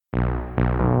And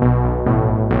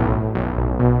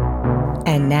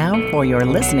now, for your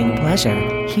listening pleasure,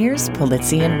 here's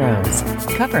Polizzi and Rose,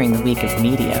 covering the week of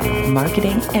media,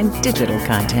 marketing, and digital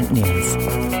content news.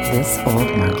 This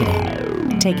Old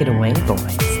Marketing. Take it away,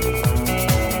 boys.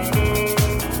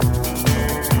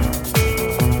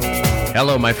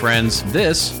 Hello, my friends.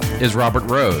 This is Robert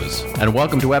Rose, and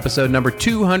welcome to episode number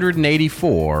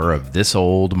 284 of This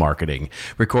Old Marketing,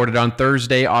 recorded on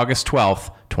Thursday, August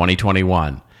 12th,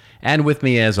 2021. And with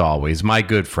me, as always, my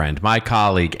good friend, my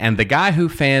colleague, and the guy who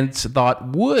fans thought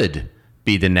would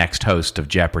be the next host of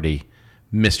Jeopardy,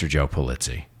 Mr. Joe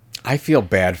Polizzi. I feel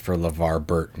bad for LeVar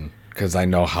Burton because I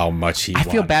know how much he I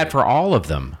feel bad for all of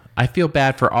them.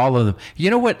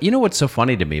 You know what? You know what's so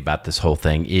funny to me about this whole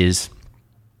thing is,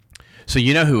 so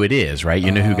you know who it is, right? You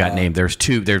know who got named. There's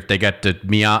two. They got the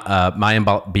Mayim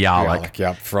Bialik,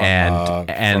 yep,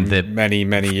 from the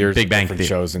many years Big of Bang different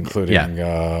shows, including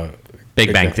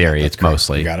Big Bang Theory. It's correct.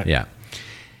 mostly You got it. Yeah.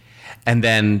 And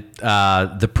then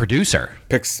the producer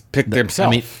picked himself.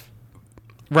 I mean,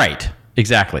 right?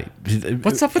 Exactly.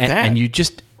 What's up with that? And you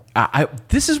just,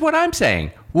 this is what I'm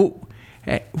saying. Well,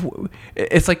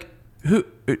 it's like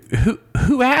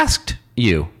who asked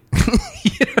you?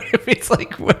 You know what I mean? It's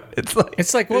like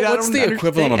what's the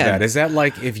equivalent of that? Is that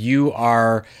like if you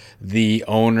are the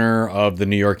owner of the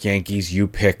New York Yankees, you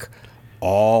pick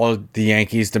all the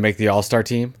Yankees to make the All-Star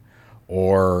team,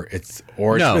 or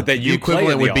no? That you the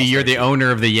equivalent would be you're the team?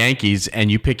 owner of the Yankees and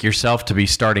you pick yourself to be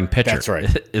starting pitcher. That's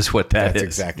right. Is what that is. That's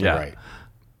exactly right.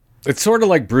 It's sort of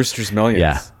like Brewster's Millions.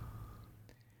 Yeah.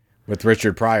 With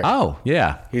Richard Pryor. Oh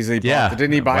yeah.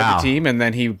 Didn't he buy the team and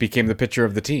then he became the pitcher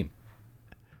of the team?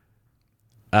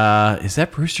 Is that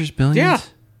Brewster's Millions? Yeah.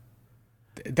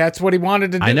 That's what he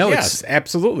wanted to do. I know. Yes,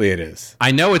 absolutely it is.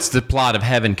 I know it's the plot of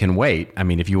Heaven Can Wait. I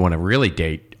mean, if you want to really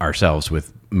date ourselves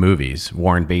with movies,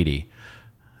 Warren Beatty.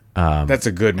 That's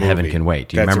a good movie. Heaven Can Wait.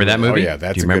 Do you remember that movie? Oh yeah,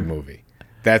 that's a good movie.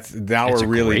 We're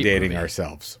really dating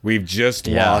ourselves. We've just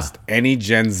lost any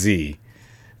Gen Z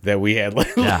that we had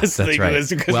listening that's right. to us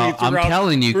because we threw I'm out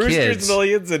telling you, Brewster's kids,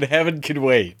 Millions and Heaven Can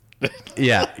Wait.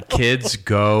 Yeah, kids,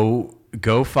 go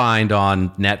find on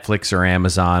Netflix or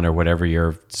Amazon or whatever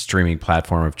your streaming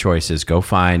platform of choice is. Go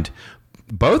find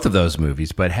both of those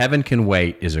movies, but Heaven Can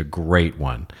Wait is a great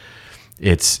one.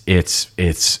 It's.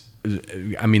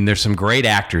 I mean, there's some great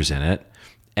actors in it,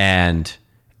 and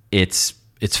it's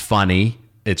funny.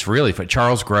 It's really fun.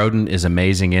 Charles Grodin is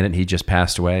amazing in it. He just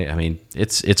passed away. I mean,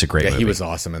 it's a great movie. He was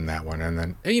awesome in that one. And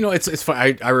then it's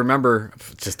fun. I remember,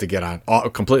 just to get on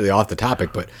completely off the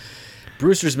topic, but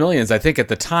Brewster's Millions, I think at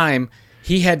the time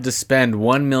he had to spend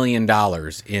 $1 million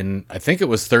in, I think it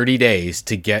was 30 days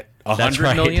to get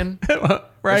 $100 million.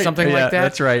 Right. Or something like that.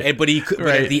 That's right. But but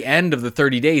at the end of the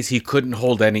 30 days, he couldn't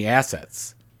hold any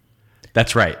assets.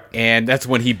 That's right. And that's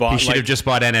when he bought. He should have just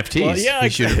bought NFTs. Well, yeah, he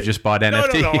should have just bought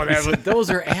NFTs. No. Those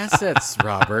are assets,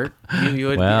 Robert. You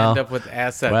would end up with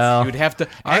assets. Well, you'd have to.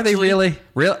 Are they really?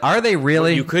 Are they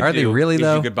really? You could. Are they really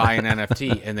though? You could buy an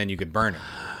NFT and then you could burn it.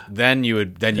 Then you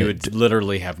would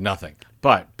literally have nothing.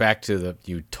 But back to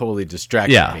you totally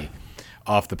distracted me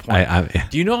off the point.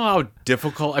 Do you know how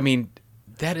difficult? I mean,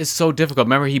 that is so difficult.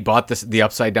 Remember, he bought the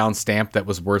upside down stamp that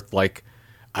was worth like,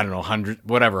 I don't know,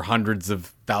 hundreds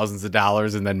of thousands of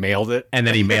dollars, and then mailed it. And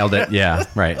then he mailed it. Yeah,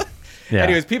 right. Yeah.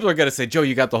 Anyways, people are gonna say, Joe,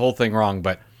 you got the whole thing wrong,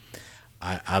 but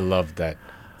I love that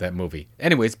movie.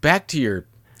 Anyways, back to your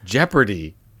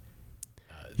Jeopardy.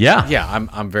 Yeah,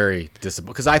 I'm very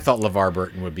disappointed because I thought LeVar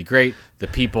Burton would be great. The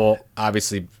people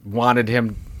obviously wanted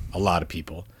him. A lot of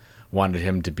people wanted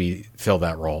him to fill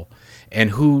that role. And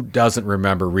who doesn't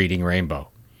remember Reading Rainbow?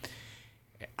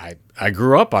 I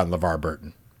grew up on LeVar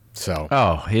Burton. So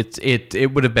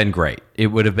it would have been great. It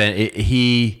would have been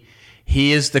he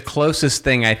is the closest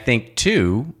thing I think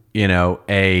to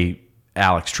a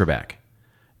Alex Trebek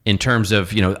in terms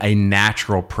of a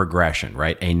natural progression,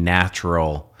 right? A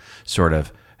natural sort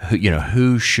of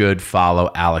who should follow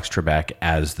Alex Trebek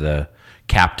as the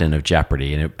captain of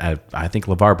Jeopardy, and I think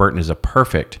LeVar Burton is a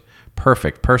perfect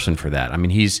person for that. I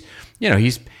mean, he's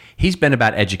been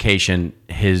about education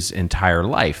his entire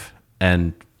life,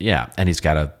 and he's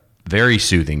got a very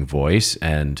soothing voice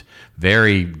and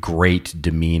very great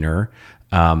demeanor.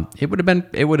 It would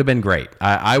have been great.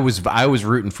 I was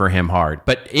rooting for him hard.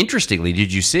 But interestingly,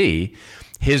 did you see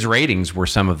his ratings were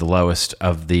some of the lowest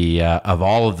of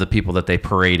all of the people that they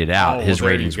paraded out? His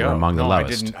ratings were among the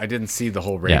lowest. I didn't see the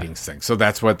whole ratings thing. So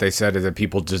that's what they said, is that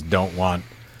people just don't want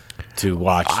to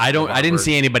watch. I didn't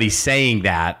see anybody saying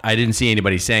that.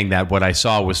 What I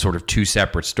saw was sort of two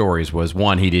separate stories. Was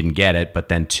one, he didn't get it, but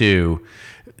then two,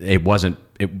 it wasn't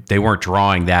they weren't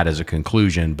drawing that as a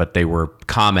conclusion, but they were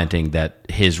commenting that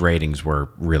his ratings were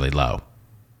really low.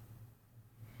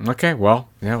 Okay, well,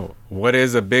 what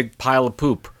is a big pile of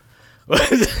poop?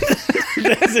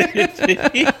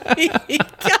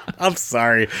 I'm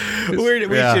sorry. We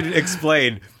should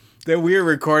explain that we're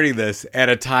recording this at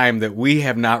a time that we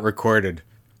have not recorded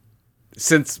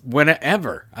since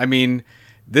whenever. I mean,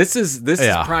 this is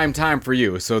prime time for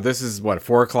you. So this is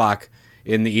 4:00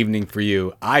 in the evening for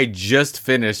you. I just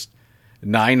finished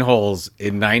 9 holes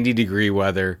in 90-degree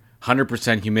weather,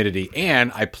 100% humidity,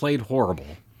 and I played horrible.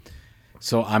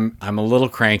 So I'm a little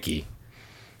cranky.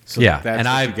 So and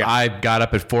I got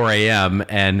up at 4 a.m.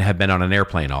 and have been on an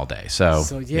airplane all day. So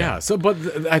but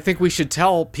I think we should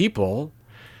tell people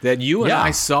that you and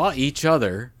I saw each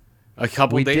other a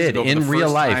couple days ago in real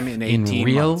life. In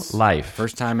 18 months.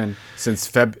 First time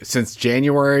since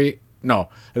January. No,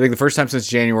 I think the first time since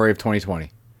January of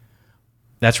 2020.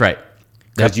 That's right.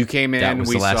 Because you came in,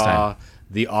 we saw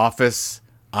The Office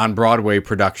on Broadway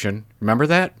production. Remember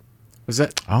that? Was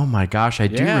that? Oh my gosh, I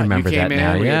do remember that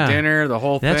now. We had dinner, the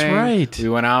whole thing. That's right. We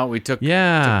went out. We took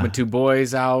my 2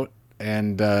 boys out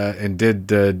and did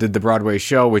the Broadway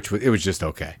show, which it was just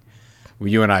okay.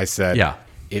 You and I said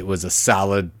it was a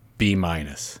solid B-.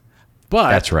 But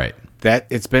that's right. That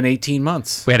it's been 18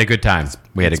 months. We had a good time.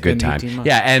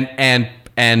 Yeah,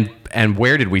 and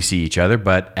where did we see each other?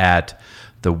 But at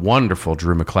the wonderful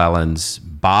Drew McClellan's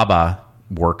Baba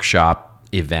workshop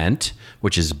event,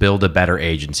 which is Build a Better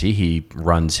Agency. He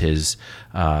runs his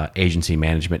agency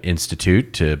management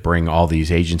institute to bring all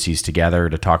these agencies together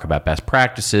to talk about best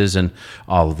practices and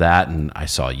all of that. And I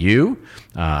saw you.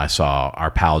 I saw our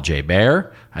pal Jay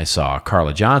Bear. I saw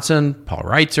Carla Johnson, Paul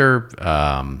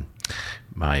Reitzer,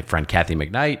 my friend Kathy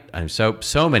McKnight. And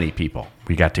so many people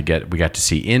we got to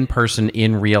see in person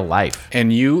in real life.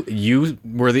 And you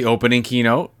were the opening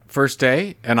keynote first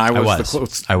day, and I was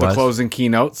the closing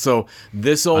keynote. So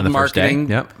this old marketing,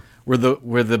 were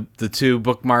the 2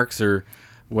 bookmarks or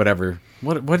whatever.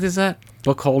 What is that?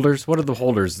 Book holders? What are the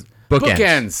holders?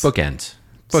 Bookends.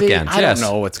 See, I don't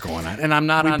know what's going on, and I'm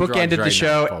not on drugs bookended right the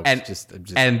show, now, folks.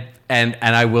 and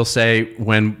I will say,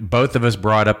 when both of us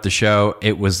brought up the show,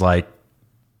 it was like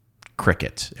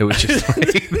crickets. It was just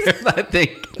like, I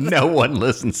think no one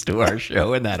listens to our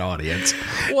show in that audience.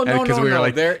 Well, no.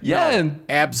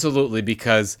 Absolutely,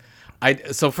 because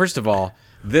so first of all,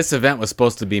 this event was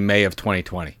supposed to be May of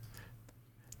 2020.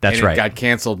 That's right. It got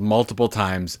canceled multiple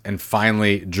times, and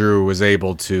finally Drew was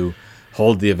able to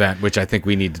hold the event, which I think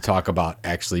we need to talk about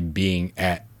actually being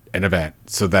at an event.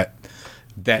 So that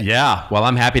well,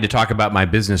 I'm happy to talk about my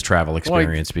business travel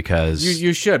experience because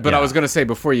you should. But I was going to say,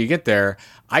 before you get there,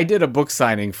 I did a book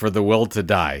signing for The Will to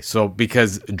Die. So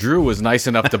because Drew was nice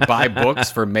enough to buy books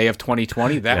for May of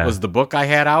 2020, that was the book I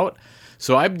had out.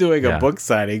 So I'm doing a book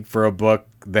signing for a book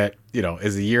that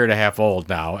is a year and a half old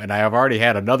now, and I have already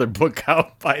had another book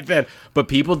out by then. But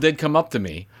people did come up to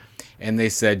me and they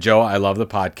said, "Joe, I love the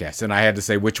podcast," and I had to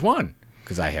say which one,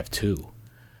 because I have 2.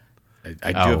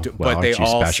 I do have 2, but they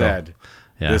all said.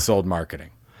 This old marketing,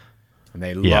 and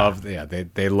they love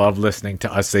they love listening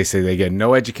to us. They say they get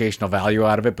no educational value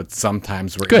out of it, but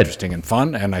sometimes we're interesting and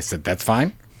fun. And I said that's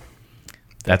fine.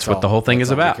 That's what the whole thing is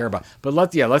about. Care about. But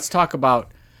let's talk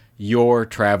about your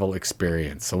travel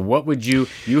experience. So what would you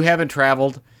haven't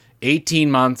traveled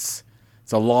 18 months?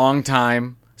 It's a long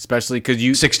time, especially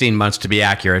because 16 months to be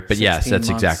accurate. But yes, that's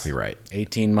exactly right.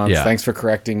 18 months. Yeah. Thanks for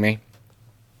correcting me.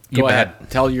 Go ahead.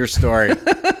 Tell your story,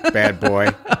 bad boy.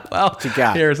 Well, what you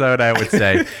got? Here's what I would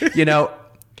say.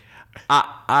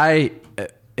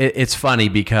 It's funny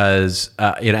because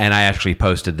and I actually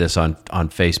posted this on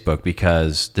Facebook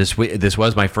because this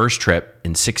was my first trip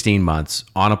in 16 months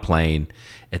on a plane,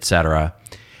 etc.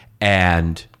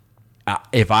 And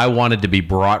if I wanted to be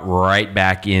brought right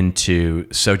back into,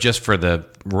 so just for the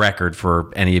record,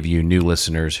 for any of you new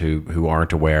listeners who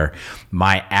aren't aware,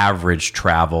 my average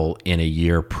travel in a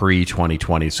year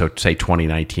pre-2020, so say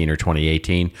 2019 or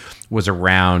 2018, was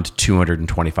around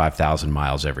 225,000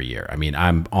 miles every year. I mean,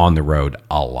 I'm on the road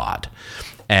a lot.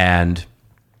 And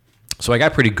so I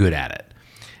got pretty good at it.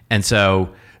 And so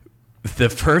the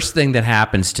first thing that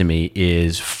happens to me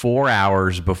is 4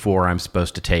 hours before I'm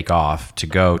supposed to take off to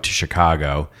go to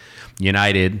Chicago,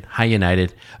 United,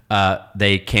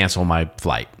 they cancel my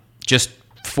flight just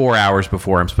 4 hours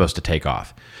before I'm supposed to take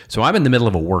off. So I'm in the middle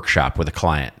of a workshop with a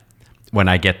client when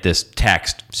I get this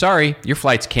text, "Sorry, your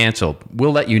flight's canceled.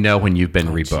 We'll let you know when you've been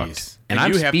rebooked." Geez. And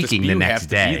I'm speaking the next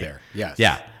day. Be there. Yes.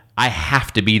 Yeah, I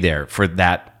have to be there for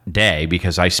that day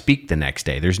because I speak the next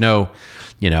day. There's no,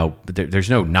 there's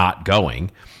no not going.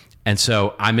 And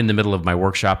so I'm in the middle of my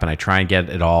workshop and I try and get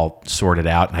it all sorted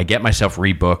out. And I get myself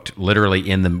rebooked literally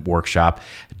in the workshop,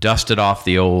 dusted off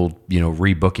the old,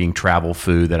 rebooking travel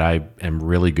foo that I am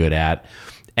really good at,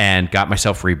 and got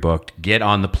myself rebooked, get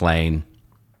on the plane.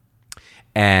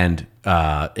 And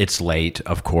it's late,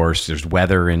 of course. There's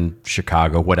weather in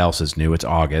Chicago. What else is new? It's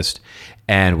August.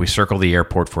 And we circle the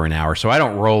airport for an hour. So I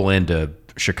don't roll into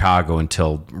Chicago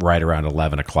until right around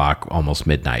 11 o'clock, almost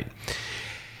midnight.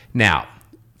 Now,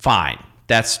 fine.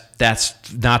 That's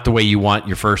not the way you want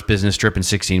your first business trip in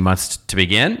 16 months to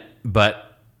begin,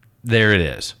 but there it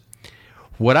is.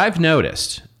 What I've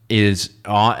noticed is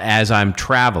as I'm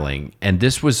traveling, and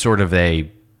this was sort of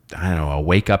a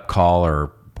wake-up call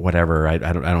or whatever, I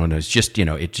don't know. It's just,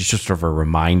 it's just sort of a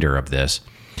reminder of this,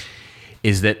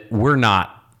 is that we're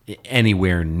not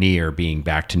anywhere near being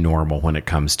back to normal when it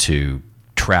comes to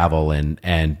travel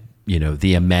and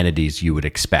the amenities you would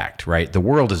expect, right? The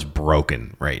world is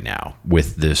broken right now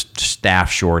with this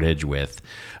staff shortage, with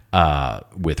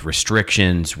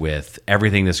restrictions, with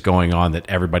everything that's going on that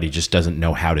everybody just doesn't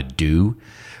know how to do.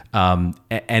 And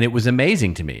it was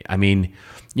amazing to me. I mean,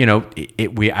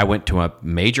 I went to a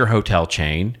major hotel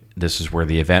chain. This is where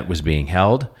the event was being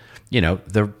held.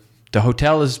 The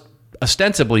hotel is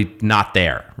ostensibly not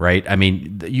there, right? I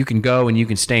mean, you can go and you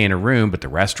can stay in a room, but the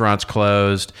restaurant's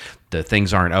closed. The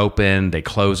things aren't open. They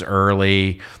close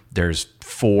early. There's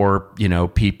 4,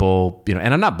 people,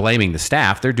 and I'm not blaming the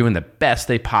staff. They're doing the best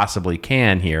they possibly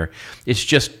can here. It's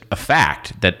just a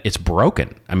fact that it's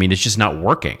broken. I mean, it's just not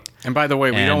working. And by the way,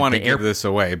 we don't want to give this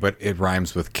away, but it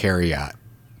rhymes with carry-out.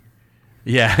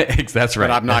 Yeah, that's right.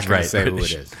 But I'm not going to say who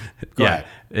it is. Go ahead.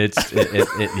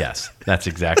 Yes, that's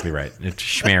exactly right. It's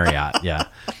Schmariot,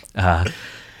 yeah.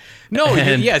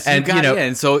 You got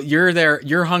in. So you're there,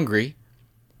 you're hungry.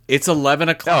 It's 11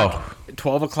 o'clock,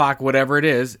 12 o'clock, whatever it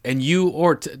is, and you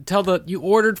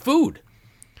ordered food.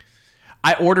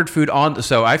 I ordered food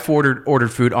I've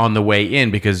ordered food on the way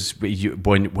in because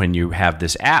when you have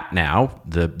this app now,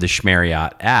 the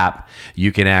Schmariot app,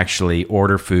 you can actually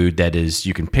order food that is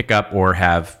you can pick up or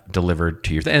have delivered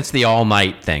to your. And it's the all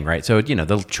night thing, right? So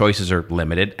the choices are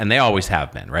limited, and they always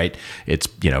have been, right? It's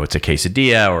it's a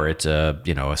quesadilla or it's a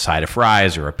side of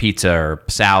fries or a pizza or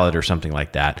salad or something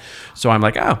like that. So I'm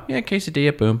like, oh yeah,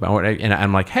 quesadilla, boom, and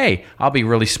I'm like, hey, I'll be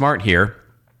really smart here.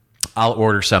 I'll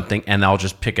order something and I'll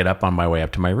just pick it up on my way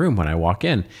up to my room when I walk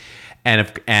in.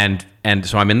 And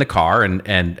so I'm in the car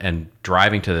and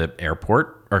driving to the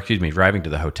airport, driving to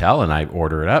the hotel, and I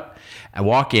order it up. I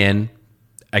walk in.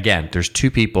 Again, there's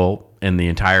 2 people in the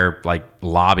entire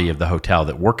lobby of the hotel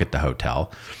that work at the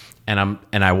hotel. And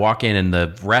I walk in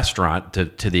the restaurant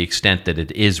to the extent that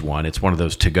it is one. It's one of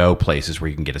those to-go places where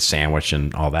you can get a sandwich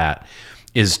and all that,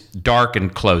 is dark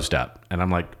and closed up. And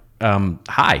I'm like,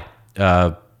 hi,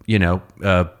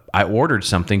 I ordered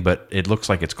something, but it looks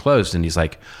like it's closed. And he's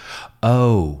like,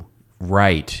 oh,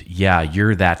 right. Yeah,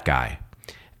 you're that guy.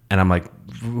 And I'm like,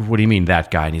 what do you mean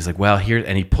that guy? And he's like, well, here.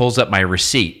 And he pulls up my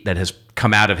receipt that has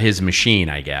come out of his machine,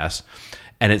 I guess.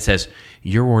 And it says,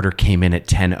 your order came in at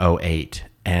 10:08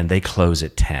 and they close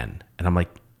at 10. And I'm like,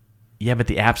 yeah, but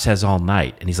the app says all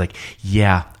night. And he's like,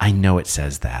 yeah, I know it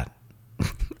says that.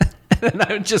 And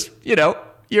I'm just,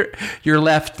 you're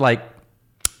left like,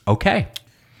 okay.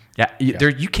 Yeah,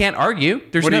 you can't argue.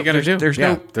 What are you going to do?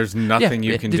 There's nothing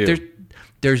you can do.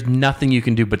 There's nothing you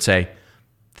can do but say,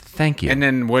 thank you. And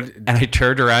then what? And I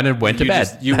turned around and went to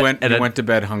bed. You went to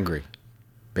bed hungry,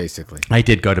 basically. I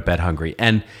did go to bed hungry.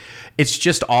 And it's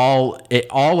just all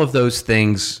of those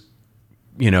things,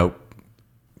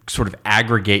 sort of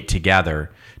aggregate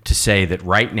together to say that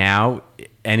right now,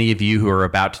 any of you who are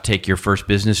about to take your first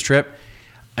business trip,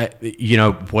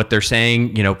 what they're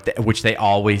saying, which they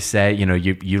always say,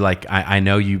 you like, I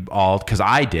know you all, because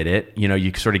I did it,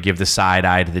 you sort of give the side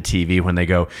eye to the TV when they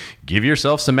go, give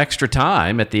yourself some extra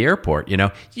time at the airport.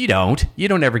 You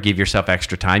don't ever give yourself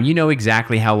extra time. You know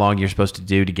exactly how long you're supposed to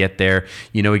do to get there.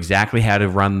 You know exactly how to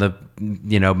run the,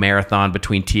 marathon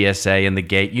between TSA and the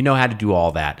gate. You know how to do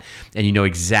all that. And you know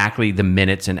exactly the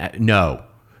minutes. And no,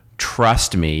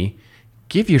 trust me,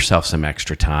 give yourself some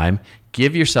extra time.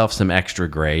 Give yourself some extra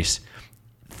grace.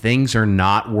 Things are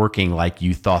not working like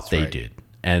you thought they did.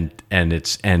 And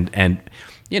it's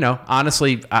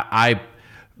honestly,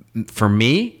 for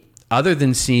me, other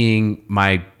than seeing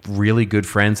my really good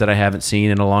friends that I haven't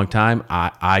seen in a long time,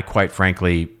 I quite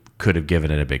frankly could have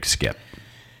given it a big skip.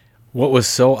 What was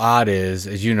so odd is,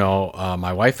 as you know,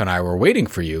 my wife and I were waiting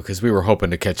for you because we were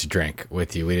hoping to catch a drink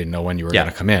with you. We didn't know when you were going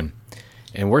to come in.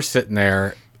 And we're sitting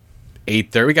there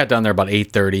 8:30. We got down there about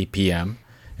 8:30 p.m.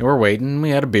 and we're waiting. We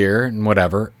had a beer and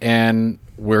whatever. And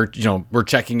we're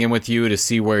checking in with you to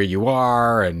see where you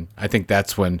are. And I think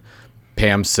that's when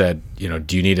Pam said,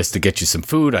 do you need us to get you some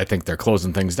food? I think they're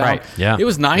closing things down. Right. Yeah. It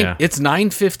was It's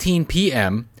 9:15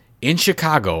 p.m. in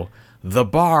Chicago. The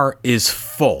bar is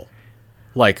full,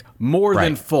 like more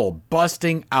than full,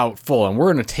 busting out full. And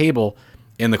we're in a table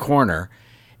in the corner,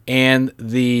 and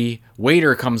the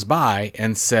waiter comes by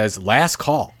and says, "Last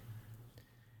call."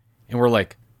 And we're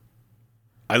like,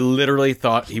 I literally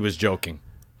thought he was joking.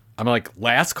 I'm like,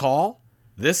 last call?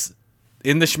 This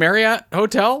in the Schmariat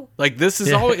Hotel? Like, this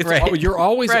is always, you're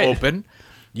always open.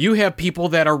 You have people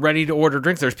that are ready to order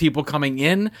drinks. There's people coming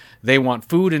in. They want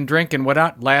food and drink and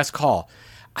whatnot. Last call.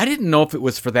 I didn't know if it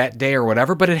was for that day or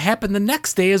whatever, but it happened the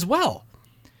next day as well.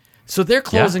 So they're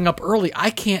closing up early. I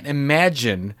can't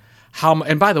imagine how,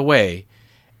 and by the way,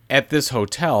 at this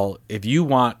hotel, if you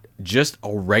want just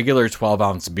a regular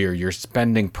 12-ounce beer, you're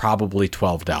spending probably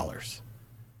 $12.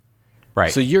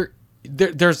 Right. So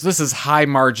this is high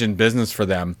margin business for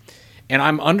them, and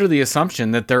I'm under the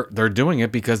assumption that they're doing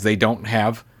it because they don't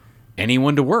have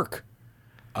anyone to work,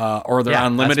 or they're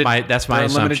on limited. That's my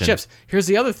unlimited assumption. chips. Here's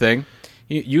the other thing.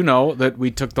 You know that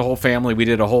we took the whole family. We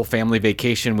did a whole family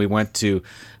vacation. We went to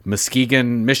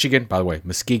Muskegon, Michigan. By the way,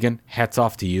 Muskegon, hats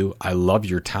off to you. I love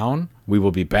your town. We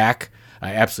will be back.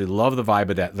 I absolutely love the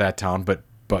vibe of that town. But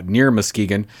near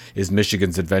Muskegon is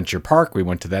Michigan's Adventure Park. We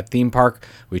went to that theme park.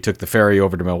 We took the ferry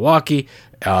over to Milwaukee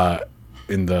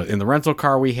in the rental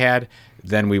car we had.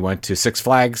 Then we went to Six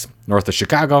Flags north of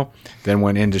Chicago. Then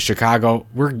went into Chicago.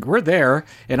 We're there,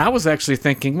 and I was actually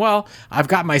thinking, well, I've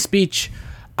got my speech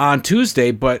on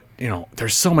Tuesday, but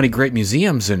there's so many great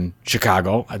museums in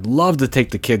Chicago. I'd love to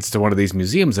take the kids to one of these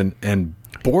museums and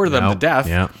bore them to death.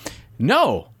 Yeah.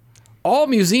 No, all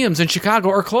museums in Chicago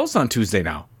are closed on Tuesday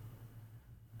now.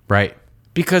 Right.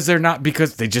 Because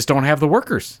they just don't have the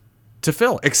workers to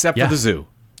fill, except for the zoo.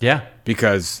 Yeah.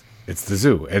 Because it's the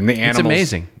zoo, and the animals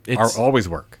amazing. are always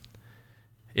work.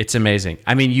 It's amazing.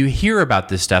 I mean, you hear about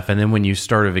this stuff, and then when you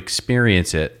sort of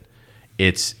experience it,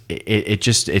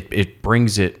 it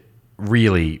brings it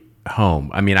really home.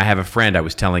 I mean, I have a friend, I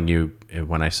was telling you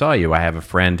when I saw you, I have a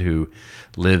friend who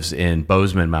lives in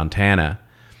Bozeman, Montana,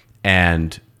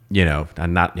 and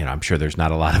I'm sure there's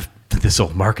not a lot of this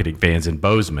old marketing fans in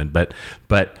Bozeman, but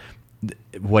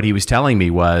what he was telling me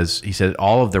was, he said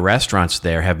all of the restaurants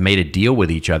there have made a deal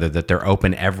with each other that they're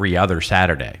open every other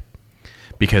Saturday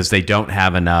because they don't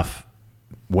have enough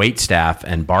wait staff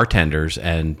and bartenders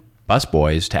and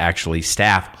busboys to actually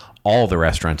staff all the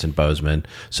restaurants in Bozeman.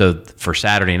 So for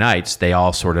Saturday nights, they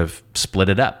all sort of split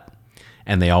it up,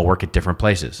 and they all work at different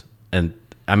places. And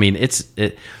I mean,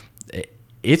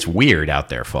 it's weird out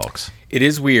there, folks. It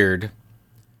is weird,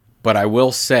 but I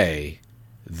will say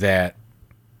that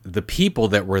the people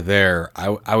that were there,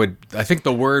 I think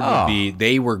the word would be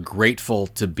they were grateful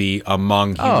to be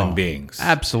among human beings.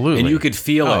 Absolutely. And you could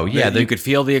feel it. Yeah, you could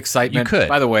feel the excitement. You could.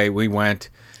 By the way, we went.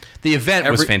 The event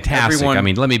was fantastic. I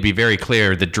mean, let me be very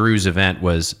clear. The Drew's event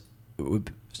was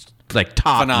like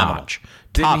top notch.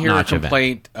 Didn't hear a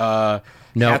complaint.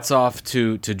 No. Hats off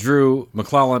to Drew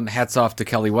McClellan. Hats off to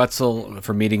Kelly Wetzel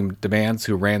for Meeting Demands,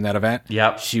 who ran that event.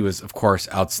 Yep. She was, of course,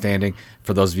 outstanding.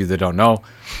 For those of you that don't know,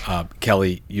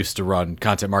 Kelly used to run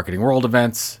Content Marketing World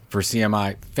events for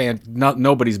CMI.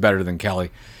 Nobody's better than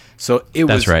Kelly. So it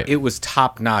was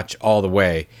top notch all the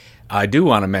way. I do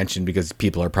want to mention, because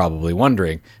people are probably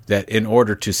wondering, that in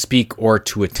order to speak or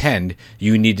to attend,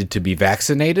 you needed to be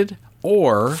vaccinated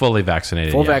or fully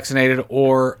vaccinated. Vaccinated,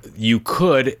 or you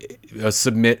could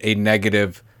submit a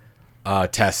negative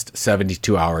test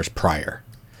 72 hours prior,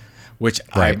 which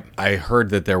I heard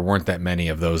that there weren't that many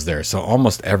of those there. So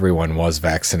almost everyone was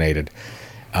vaccinated.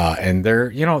 And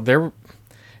the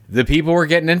people were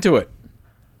getting into it.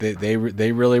 They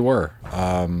really were.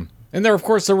 And there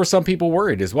were some people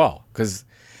worried as well, because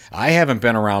I haven't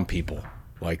been around people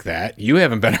like that. You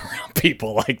haven't been around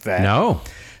people like that. No.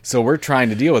 So we're trying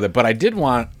to deal with it. But I did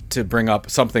want to bring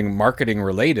up something marketing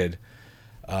related,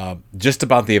 just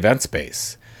about the event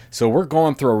space. So we're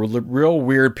going through a real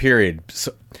weird period.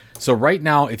 So right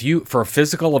now, for a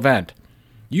physical event,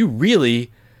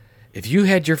 if you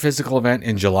had your physical event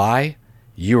in July,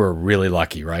 you were really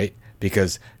lucky, right?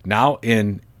 Because now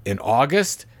in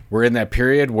August, we're in that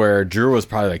period where Drew was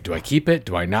probably like, do I keep it?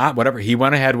 Do I not? Whatever. He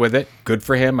went ahead with it. Good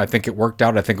for him. I think it worked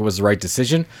out. I think it was the right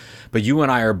decision. But you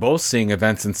and I are both seeing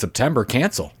events in September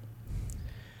cancel.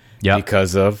 Yeah.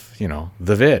 Because of,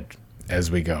 the vid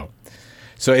as we go.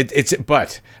 So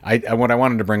what I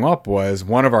wanted to bring up was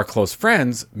one of our close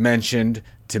friends mentioned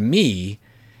to me,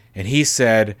 and he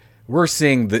said, we're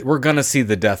going to see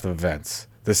the death of events.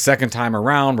 The second time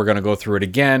around, we're going to go through it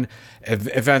again.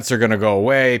 Events are going to go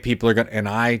away. People are going to, and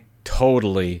I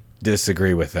totally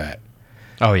disagree with that.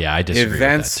 Oh yeah, I disagree with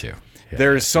that too. Yeah,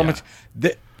 there's so much.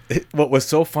 What was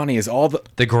so funny is all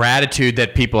the gratitude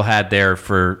that people had there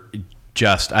for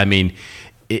just, I mean,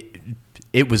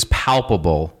 it was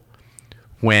palpable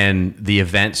when the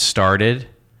event started,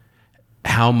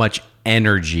 how much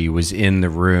energy was in the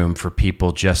room for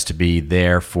people just to be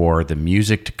there, for the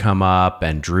music to come up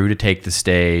and Drew to take the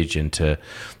stage and to,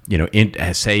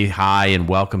 say hi and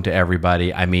welcome to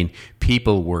everybody. I mean,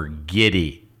 people were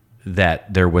giddy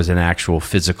that there was an actual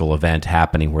physical event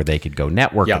happening where they could go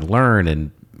network and learn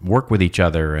and work with each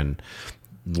other and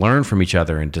learn from each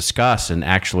other and discuss and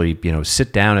actually,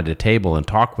 sit down at a table and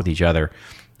talk with each other.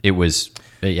 It was,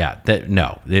 they're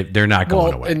not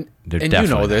going away. And you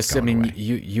know this. I mean,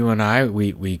 you and I,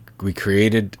 we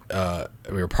created,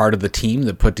 we were part of the team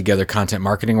that put together Content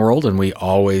Marketing World, and we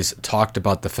always talked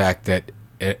about the fact that,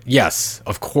 yes,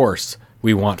 of course,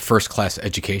 we want first-class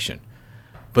education,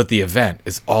 but the event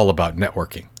is all about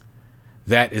networking.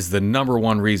 That is the number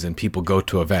one reason people go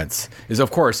to events. Is,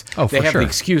 of course, they have the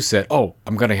excuse that,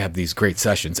 I'm going to have these great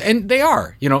sessions, and they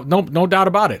are. No doubt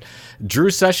about it.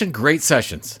 Drew's session, great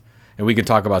sessions. And we can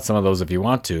talk about some of those if you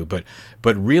want to, but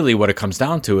really what it comes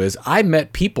down to is I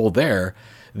met people there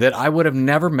that I would have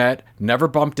never met, never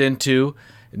bumped into,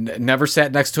 never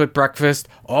sat next to at breakfast.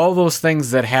 All those things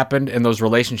that happened in those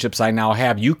relationships I now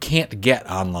have, you can't get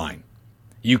online.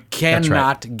 You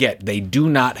cannot get. They do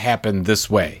not happen this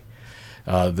way.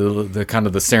 The kind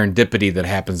of the serendipity that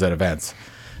happens at events.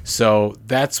 So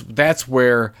that's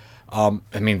where.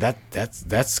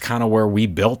 That's kind of where we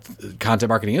built Content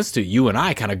Marketing Institute. You and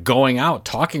I kind of going out,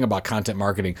 talking about content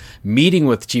marketing, meeting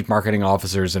with chief marketing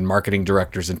officers and marketing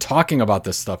directors and talking about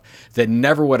this stuff that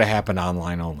never would have happened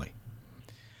online only.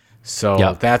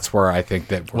 So that's where I think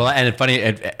that. Well, and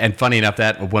funny enough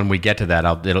that when we get to that,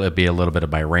 it'll be a little bit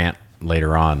of my rant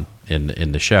later on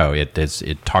in the show.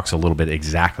 It talks a little bit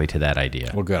exactly to that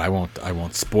idea. Well, good. I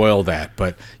won't spoil that.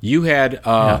 But you had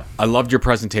I loved your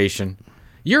presentation.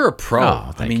 You're a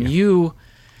pro. I mean, you.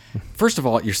 First of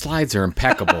all, your slides are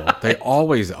impeccable. They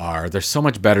always are. They're so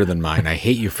much better than mine. I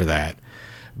hate you for that.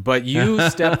 But you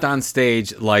stepped on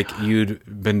stage like you'd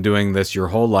been doing this your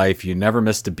whole life. You never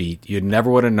missed a beat. You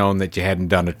never would have known that you hadn't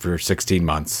done it for 16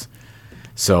 months.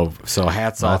 So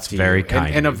hats off to you. That's very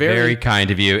kind. And very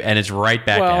kind of you. And it's right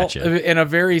back at you. In a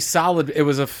very solid. It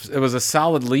was a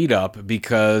solid lead up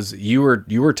because you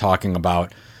were talking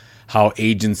about how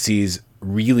agencies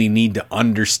really need to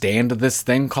understand this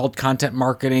thing called content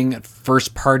marketing,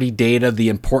 first-party data, the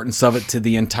importance of it to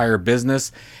the entire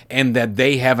business, and that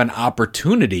they have an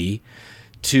opportunity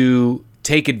to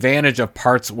take advantage of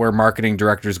parts where marketing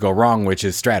directors go wrong, which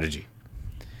is strategy.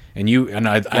 And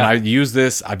I use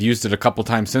this. I've used it a couple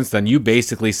times since then. You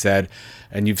basically said,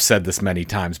 and you've said this many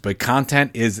times, but content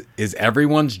is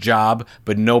everyone's job,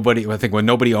 but nobody. I think when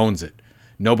nobody owns it.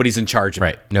 Nobody's in charge of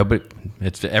it. Nobody.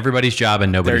 It's everybody's job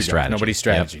and nobody's strategy. Nobody's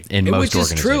strategy. In most organizations.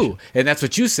 Which is true. And that's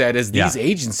what you said is these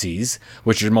agencies,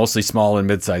 which are mostly small and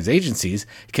mid-sized agencies,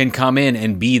 can come in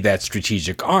and be that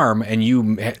strategic arm. And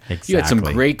you had some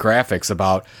great graphics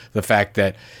about the fact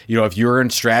that, if you're in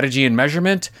strategy and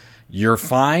measurement, you're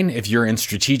fine. If you're in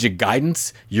strategic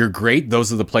guidance, you're great.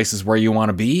 Those are the places where you want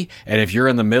to be. And if you're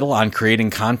in the middle on creating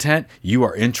content, you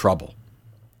are in trouble.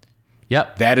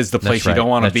 Yep. That is the place you don't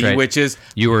want to be, which is...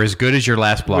 You were as good as your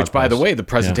last blog Which, by the way, the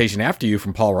presentation after you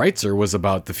from Paul Reitzer was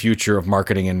about the future of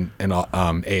marketing and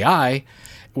AI,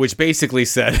 which basically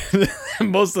said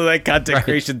most of that content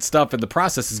creation stuff and the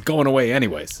process is going away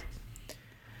anyways.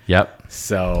 Yep.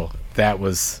 So that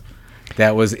was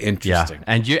interesting.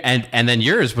 Yeah. And then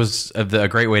yours was a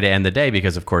great way to end the day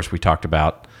because, of course, we talked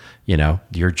about,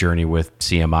 your journey with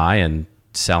CMI and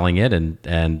selling it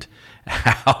and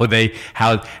how they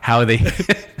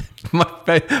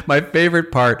my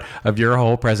favorite part of your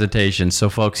whole presentation. So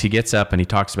folks, he gets up and he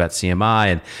talks about CMI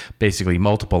and basically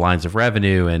multiple lines of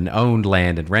revenue and owned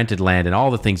land and rented land and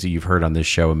all the things that you've heard on this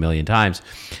show a million times.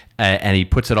 And he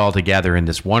puts it all together in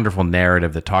this wonderful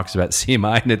narrative that talks about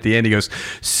CMI. And at the end, he goes,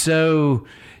 so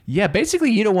yeah,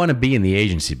 basically you don't want to be in the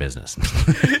agency business.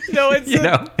 No, it's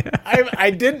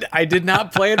I did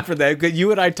not plan for that because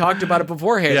you and I talked about it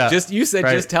beforehand. Yeah.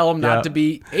 Just tell them not to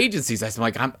be agencies. I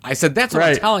said that's what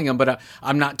I'm telling them, but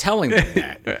I'm not telling them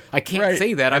that. I can't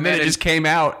say that. And then it just came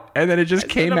out. And then it just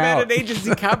came out. I'm at an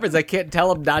agency conference. I can't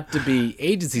tell them not to be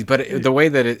agencies. But the way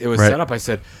that it was set up, I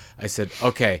said,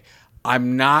 okay,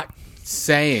 I'm not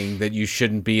saying that you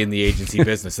shouldn't be in the agency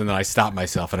business. And then I stopped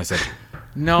myself and I said,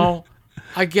 no.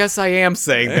 I guess I am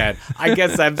saying that. I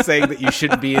guess I'm saying that you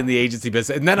shouldn't be in the agency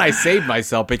business. And then I saved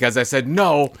myself because I said,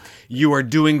 no, you are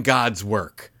doing God's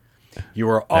work. You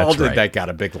are all doing, that got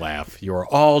a big laugh. You are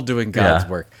all doing God's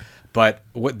work. But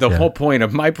the whole point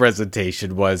of my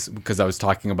presentation was because I was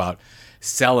talking about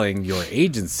selling your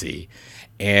agency.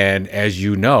 And as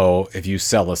you know, if you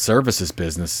sell a services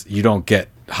business, you don't get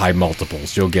high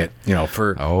multiples. You'll get,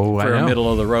 for a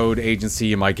middle of the road agency,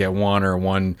 you might get 1 or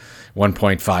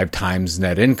 1.5 times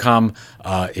net income.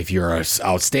 If you're an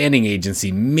outstanding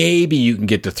agency, maybe you can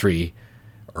get to 3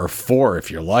 or 4 if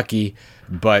you're lucky.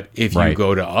 But if you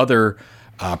go to other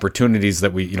opportunities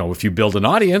that if you build an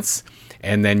audience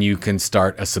and then you can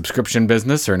start a subscription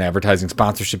business or an advertising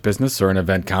sponsorship business or an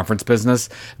event conference business,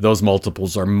 those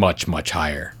multiples are much, much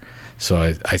higher. So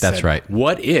I said, that's right.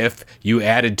 What if you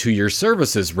added to your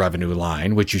services revenue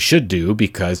line, which you should do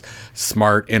because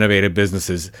smart, innovative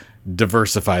businesses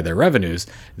diversify their revenues,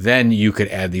 then you could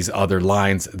add these other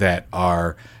lines that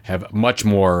have much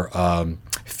more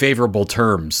favorable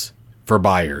terms for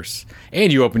buyers.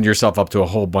 And you opened yourself up to a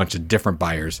whole bunch of different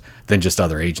buyers than just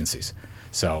other agencies.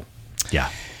 So yeah,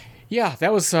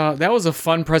 that was a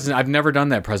fun presentation. I've never done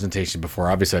that presentation before.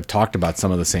 Obviously, I've talked about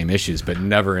some of the same issues, but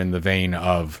never in the vein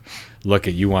of, look,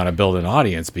 you want to build an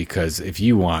audience, because if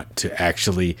you want to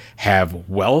actually have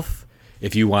wealth,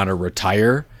 if you want to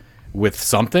retire with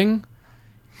something,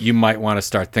 you might want to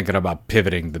start thinking about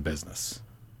pivoting the business.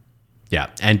 Yeah,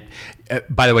 and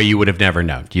by the way, you would have never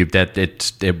known.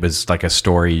 It was like a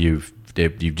story. You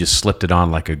just slipped it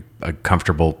on like a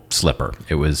comfortable slipper.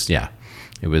 It was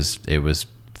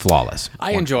flawless.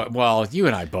 I enjoy it. Well, you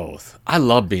and I both. I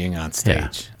love being on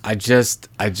stage. Yeah. I just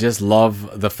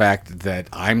love the fact that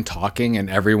I'm talking and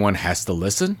everyone has to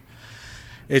listen.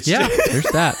 There's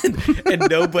that. And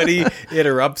nobody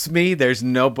interrupts me. There's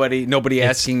nobody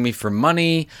asking me for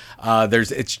money.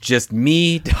 It's just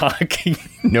me talking.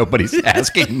 Nobody's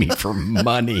asking me for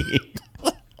money.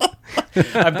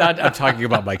 I'm talking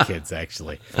about my kids,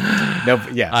 actually. No,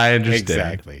 yeah, I understand.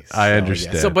 Exactly. I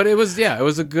understand. Yeah. So, but it was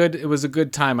a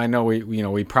good time. I know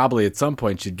we probably at some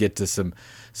point should get to some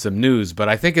news, but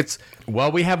I think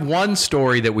we have one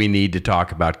story that we need to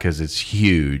talk about because it's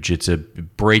huge. It's a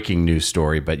breaking news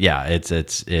story, but yeah,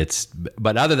 it's.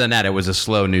 But other than that, it was a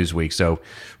slow news week, so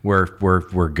we're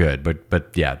good.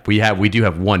 But yeah, we do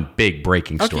have one big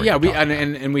breaking story. Okay, yeah,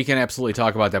 and we can absolutely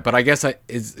talk about that. But I guess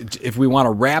if we want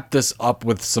to wrap this up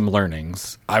with some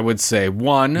learnings, I would say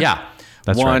one. Yeah,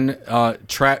 that's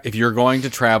right. If you're going to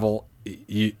travel,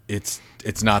 it's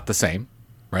not the same,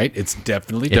 right? It's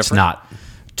definitely different. It's not.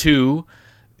 2,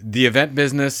 the event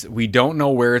business, we don't know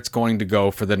where it's going to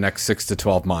go for the next 6 to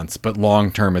 12 months, but long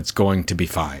term, it's going to be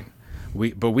fine.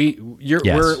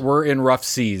 We're in rough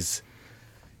seas.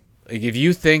 Like, if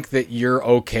you think that you're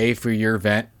okay for your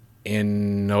event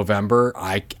in November,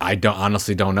 I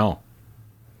honestly don't know.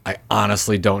 I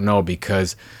honestly don't know,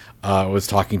 because I was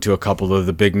talking to a couple of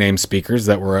the big name speakers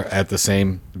that were at the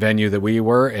same venue that we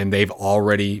were, and they've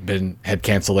already had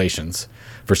cancellations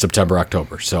for September,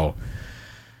 October. So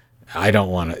I don't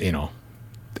want to,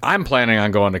 I'm planning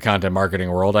on going to Content Marketing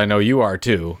World. I know you are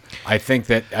too. I think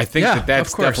that's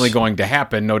definitely going to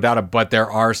happen, no doubt. But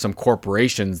there are some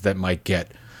corporations that might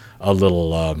get a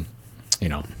little,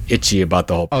 itchy about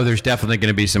the whole. Oh, there's definitely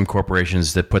going to be some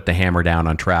corporations that put the hammer down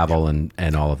on travel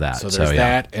and all of that. So there's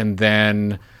that, and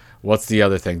then what's the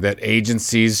other thing? That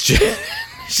agencies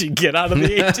should get out of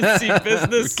the agency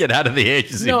business. Get out of the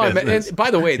agency business. And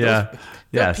by the way,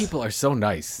 those people are so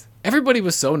nice. Everybody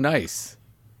was so nice.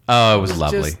 Oh, it was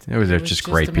lovely. It was just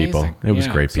great amazing people. It was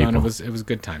great people. And it was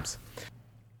good times.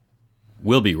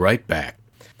 We'll be right back.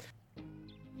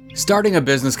 Starting a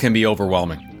business can be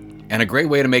overwhelming, and a great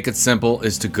way to make it simple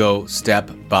is to go step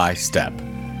by step.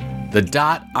 The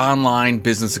Dot Online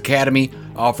Business Academy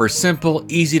offers simple,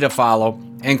 easy to follow,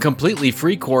 and completely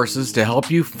free courses to help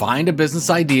you find a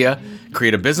business idea,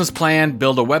 create a business plan,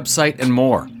 build a website, and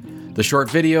more. The short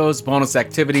videos, bonus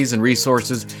activities, and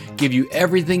resources give you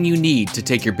everything you need to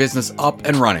take your business up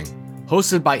and running.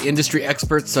 Hosted by industry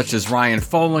experts such as Ryan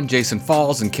Folan, Jason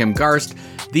Falls, and Kim Garst,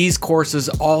 these courses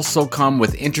also come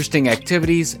with interesting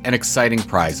activities and exciting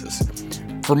prizes.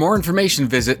 For more information,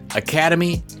 visit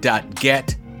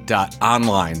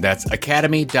academy.get.online. That's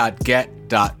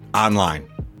academy.get.online.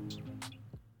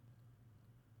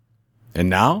 And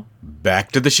now,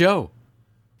 back to the show.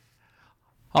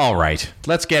 All right,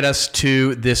 let's get us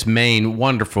to this main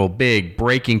wonderful, big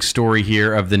breaking story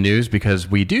here of the news, because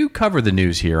we do cover the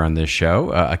news here on this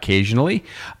show occasionally.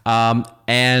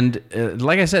 And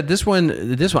like I said, this one,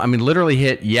 I mean, literally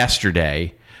hit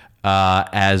yesterday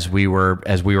as we were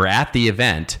at the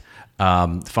event.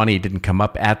 Funny, it didn't come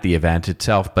up at the event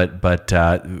itself, but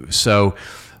so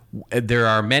there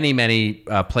are many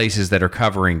places that are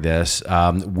covering this.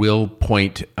 We'll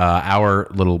point our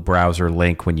little browser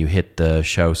link when you hit the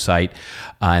show site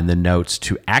in the notes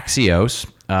to Axios,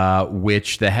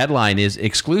 which the headline is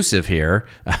exclusive here.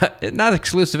 Not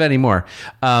exclusive anymore.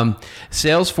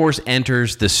 Salesforce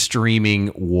enters the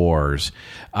streaming wars.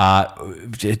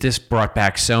 This brought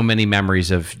back so many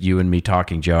memories of you and me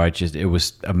talking, Joe. It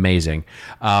was amazing.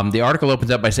 The article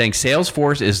opens up by saying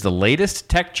Salesforce is the latest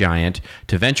tech giant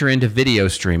to venture into video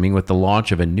streaming with the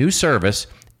launch of a new service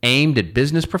aimed at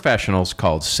business professionals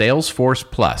called Salesforce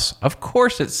Plus. Of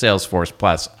course it's Salesforce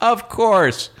Plus. Of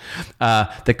course.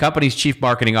 The company's chief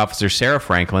marketing officer, Sarah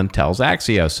Franklin, tells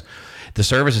Axios. The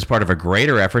service is part of a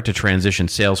greater effort to transition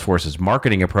Salesforce's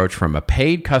marketing approach from a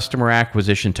paid customer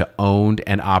acquisition to owned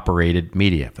and operated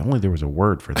media. If only there was a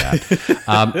word for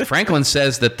that. Franklin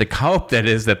says that the hope that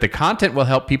is that the content will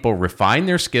help people refine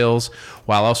their skills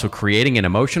while also creating an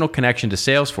emotional connection to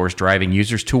Salesforce, driving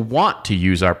users to want to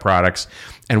use our products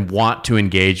and want to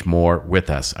engage more with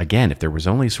us. Again, if there was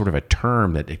only sort of a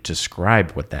term that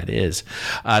described what that is.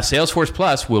 Salesforce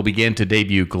Plus will begin to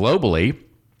debut globally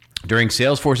during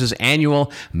Salesforce's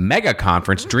annual mega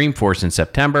conference, Dreamforce, in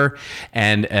September,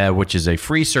 and which is a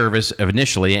free service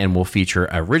initially and will feature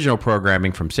original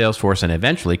programming from Salesforce and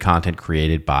eventually content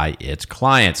created by its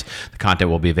clients. The content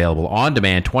will be available on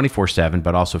demand 24/7,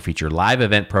 but also feature live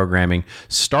event programming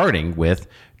starting with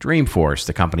Dreamforce.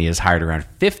 The company has hired around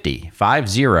 50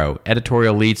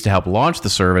 editorial leads to help launch the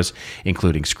service,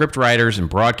 including script writers and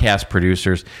broadcast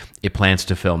producers. It plans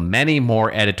to fill many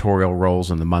more editorial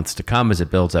roles in the months to come as it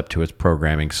builds up to its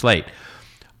programming slate.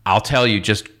 I'll tell you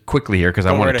just quickly here, because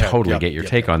I want to totally get your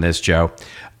take on this, Joe.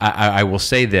 I will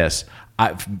say this.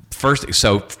 First,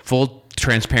 so full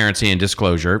transparency and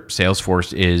disclosure,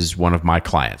 Salesforce is one of my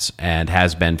clients and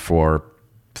has been for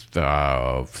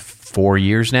 4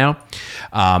 years now.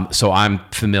 So I'm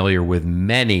familiar with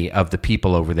many of the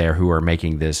people over there who are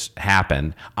making this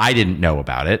happen. I didn't know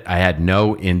about it. I had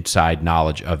no inside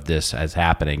knowledge of this as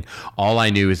happening. All I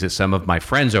knew is that some of my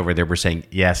friends over there were saying,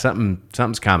 yeah,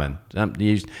 something's coming.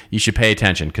 You should pay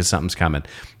attention because something's coming.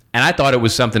 And I thought it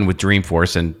was something with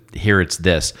Dreamforce, and here it's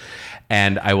this.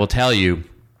 And I will tell you,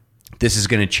 this is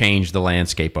going to change the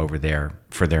landscape over there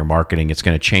for their marketing. It's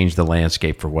going to change the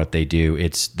landscape for what they do.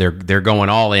 They're going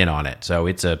all in on it. So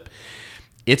it's a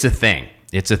thing.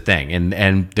 It's a thing.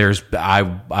 And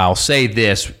I'll say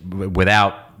this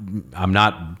without, I'm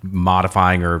not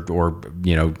modifying or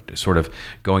sort of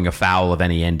going afoul of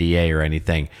any NDA or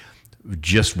anything.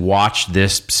 Just watch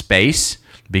this space,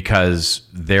 because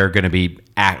they're going to be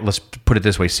let's put it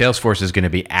this way, Salesforce is going to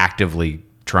be actively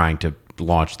trying to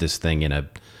launch this thing in a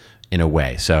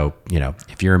way. So,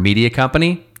 if you're a media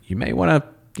company, you may want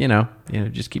to,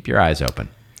 just keep your eyes open.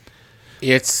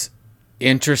 It's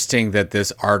interesting that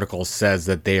this article says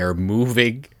that they are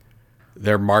moving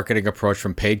their marketing approach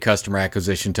from paid customer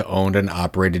acquisition to owned and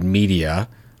operated media.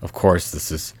 Of course,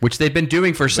 this is... Which they've been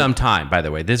doing for some time, by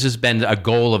the way. This has been a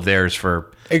goal of theirs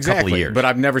for a couple of years. But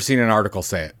I've never seen an article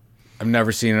say it. I've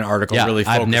never seen an article really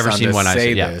focus on this,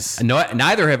 say this. No,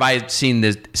 neither have I seen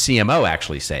the CMO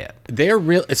actually say it. They're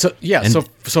real.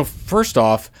 So first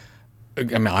off, I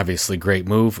mean, obviously, great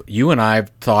move. You and I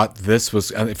thought this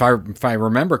was, if I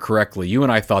remember correctly, you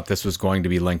and I thought this was going to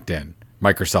be LinkedIn,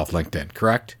 Microsoft LinkedIn,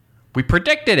 correct? We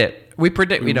predicted it. We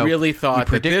really thought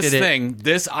that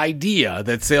this idea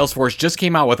that Salesforce just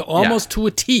came out with almost to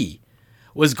a T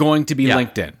was going to be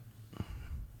LinkedIn.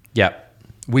 Yeah.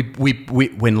 We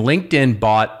when LinkedIn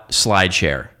bought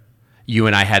SlideShare, you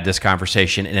and I had this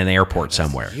conversation in an airport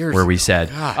somewhere where we said,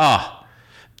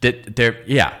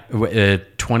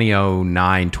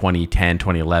 2009, 2010,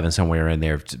 2011, somewhere in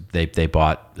there, they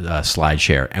bought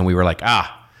SlideShare, and we were like,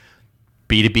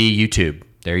 B2B YouTube.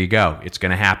 There you go. It's going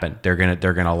to happen. They're going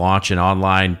to launch an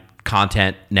online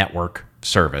content network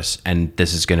service, and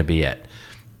this is going to be it.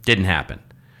 Didn't happen.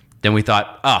 Then we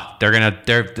thought,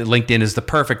 LinkedIn is the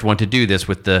perfect one to do this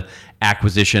with the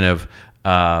acquisition of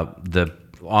the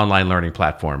online learning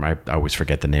platform. I always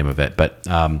forget the name of it, but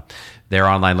their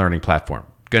online learning platform.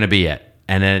 Going to be it.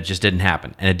 And then it just didn't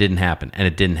happen, and it didn't happen, and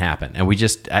it didn't happen. And we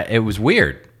just, it was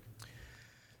weird.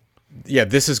 Yeah,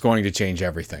 this is going to change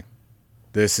everything.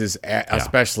 This is,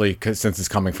 especially since it's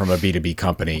coming from a B2B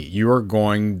company, you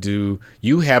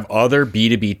have other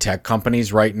B2B tech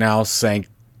companies right now saying,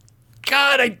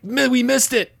 God, we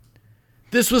missed it.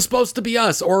 This was supposed to be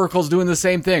us. Oracle's doing the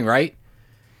same thing, right?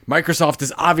 Microsoft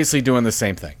is obviously doing the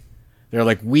same thing. They're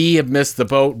like, we have missed the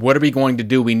boat. What are we going to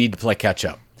do? We need to play catch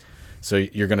up. So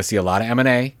you're going to see a lot of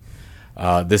M&A.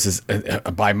 This is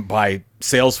by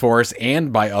Salesforce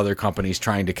and by other companies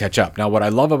trying to catch up. Now, what I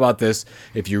love about this,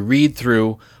 if you read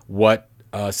through what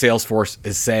Salesforce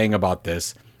is saying about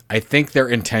this, I think their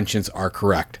intentions are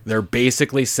correct. They're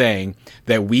basically saying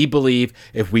that we believe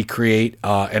if we create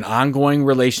an ongoing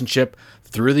relationship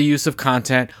through the use of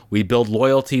content, we build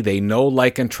loyalty, they know,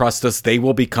 like, and trust us, they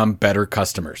will become better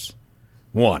customers.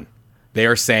 One, they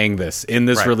are saying this in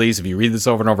this release. If you read this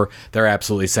over and over, they're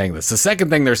absolutely saying this. The second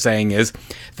thing they're saying is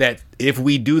that if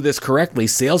we do this correctly,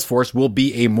 Salesforce will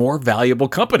be a more valuable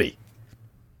company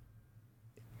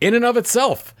in and of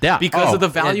itself. Yeah. Because of the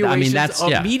valuations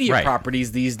of media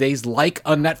properties these days, like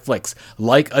a Netflix,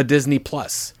 like a Disney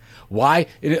Plus. Why?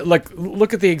 Like,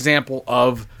 look at the example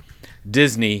of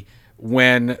Disney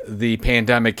when the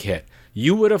pandemic hit.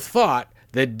 You would have thought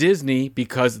that Disney,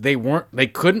 because they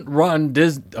couldn't run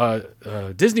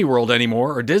Disney World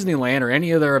anymore, or Disneyland, or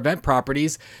any of their event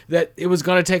properties, that it was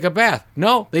going to take a bath.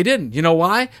 No, they didn't. You know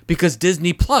why? Because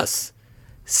Disney Plus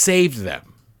saved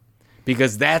them.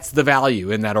 Because that's the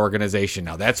value in that organization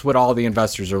now. That's what all the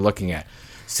investors are looking at.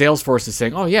 Salesforce is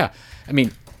saying, oh yeah, I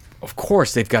mean, of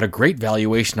course they've got a great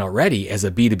valuation already as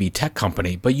a B2B tech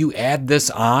company, but you add this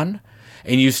on,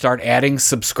 and you start adding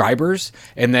subscribers,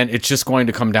 and then it's just going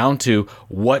to come down to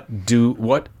what's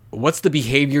the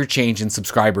behavior change in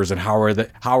subscribers, and how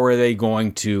are they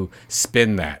going to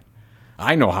spin that?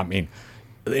 I know how. I mean,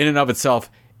 in and of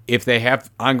itself, if they have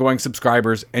ongoing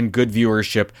subscribers and good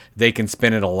viewership, they can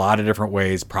spin it a lot of different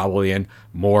ways. Probably in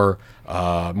more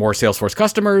Salesforce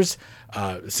customers,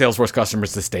 Salesforce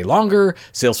customers that stay longer,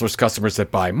 Salesforce customers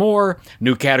that buy more,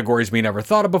 new categories we never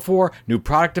thought of before, new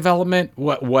product development,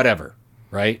 whatever.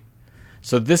 Right?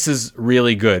 So this is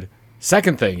really good.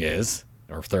 Second thing is,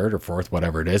 or third or fourth,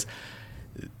 whatever it is,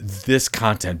 this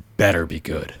content better be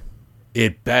good.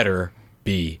 It better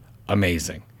be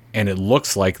amazing. And it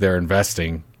looks like they're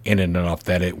investing in it enough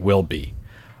that it will be.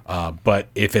 But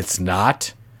if it's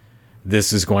not,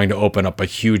 this is going to open up a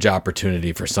huge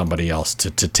opportunity for somebody else to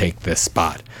take this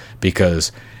spot,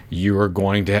 because you are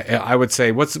going to, I would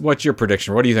say, what's your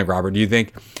prediction? What do you think, Robert? Do you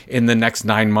think in the next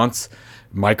 9 months,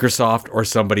 Microsoft or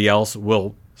somebody else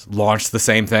will launch the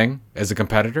same thing as a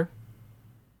competitor?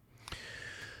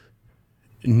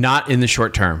 Not in the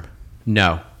short term.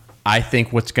 No. I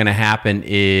think what's going to happen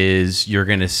is you're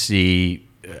going to see,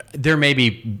 there may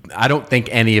be, I don't think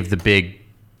any of the big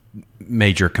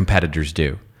major competitors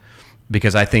do,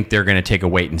 because I think they're going to take a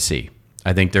wait and see.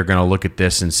 I think they're going to look at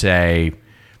this and say,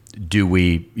 do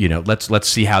we, let's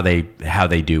see how they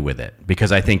do with it.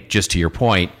 Because I think, just to your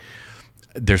point,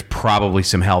 there's probably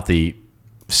some healthy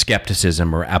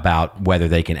skepticism about whether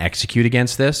they can execute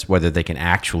against this, whether they can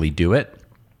actually do it.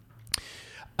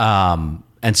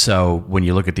 And so when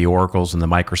you look at the Oracles and the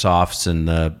Microsofts and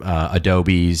the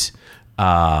Adobes,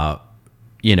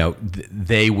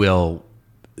 they will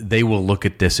look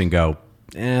at this and go,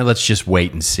 let's just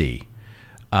wait and see.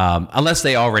 Unless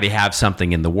they already have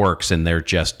something in the works and they're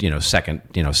just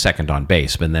second on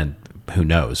base, but then who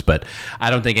knows? But I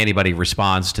don't think anybody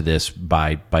responds to this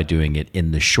by doing it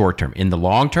in the short term. In the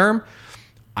long term,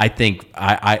 I think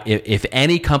if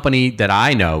any company that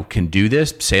I know can do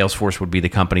this, Salesforce would be the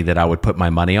company that I would put my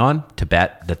money on to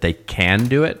bet that they can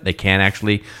do it. They can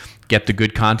actually get the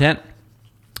good content,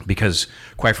 because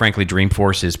quite frankly,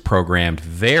 Dreamforce is programmed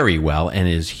very well and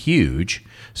is huge.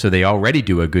 So they already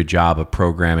do a good job of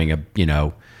programming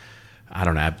I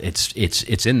don't know.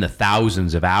 It's in the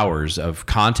thousands of hours of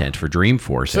content for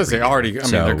Dreamforce. So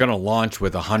they're going to launch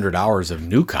with 100 hours of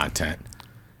new content.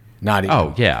 Not even.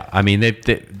 Oh yeah, I mean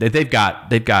they've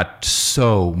got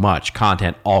so much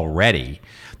content already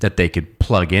that they could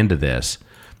plug into this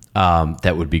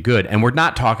that would be good. And we're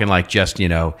not talking like just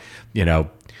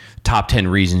top 10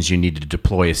 reasons you need to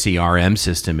deploy a CRM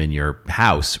system in your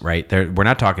house, right? We're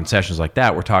not talking sessions like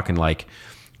that. We're talking like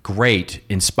great,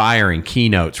 inspiring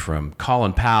keynotes from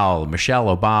Colin Powell, Michelle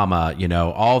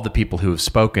Obama, all the people who have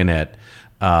spoken at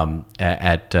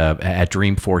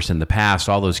Dreamforce in the past,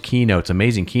 all those keynotes,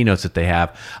 amazing keynotes that they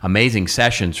have, amazing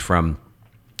sessions from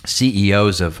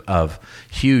CEOs of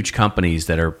huge companies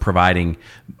that are providing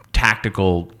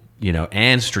tactical,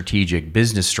 and strategic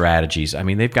business strategies. I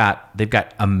mean, they've got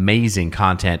amazing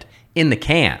content in the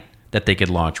can that they could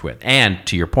launch with, and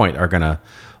to your point, are going to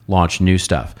launch new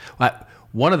stuff.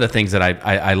 One of the things that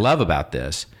I love about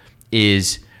this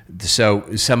is,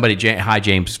 so somebody,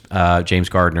 James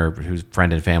Gardner, who's a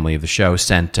friend and family of the show,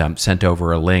 sent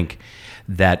over a link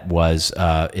that was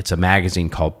it's a magazine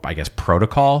called, I guess,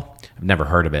 Protocol. I've never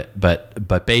heard of it,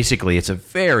 but basically it's a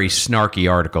very snarky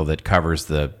article that covers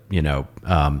the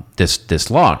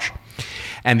this launch,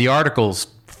 and the article's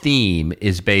theme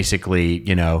is basically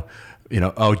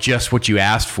just what you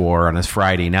asked for on a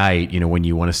Friday night, when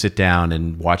you want to sit down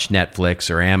and watch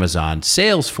Netflix or Amazon.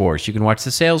 Salesforce, you can watch the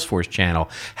Salesforce channel.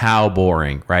 How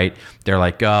boring, right? They're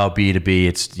like, oh, B2B,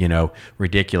 it's,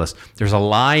 ridiculous. There's a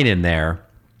line in there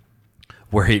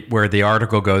where the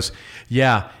article goes,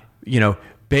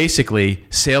 basically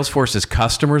Salesforce's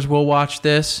customers will watch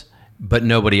this, but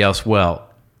nobody else will.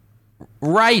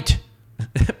 Right.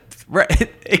 Right.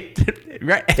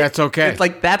 That's okay. It's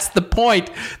like, that's the point.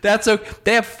 That's okay.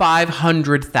 They have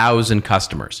 500,000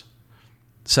 customers.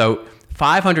 So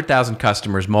 500,000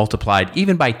 customers multiplied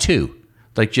even by 2.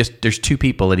 Like, just there's 2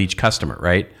 people at each customer,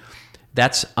 right?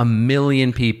 That's 1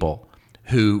 million people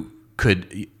who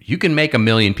you can make 1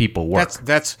 million people work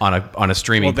that's on a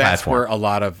streaming platform. That's where a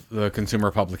lot of the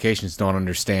consumer publications don't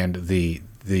understand the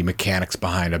mechanics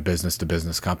behind a business to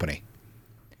business company.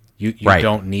 You right.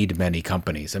 don't need many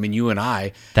companies. I mean, you and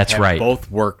I have right.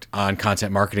 both worked on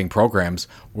content marketing programs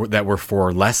that were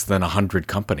for less than 100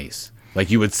 companies. Like,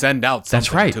 you would send out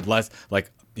something right. to less,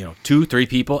 2-3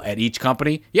 people at each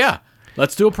company. Yeah,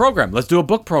 let's do a program. Let's do a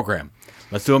book program.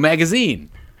 Let's do a magazine.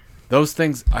 Those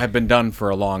things have been done for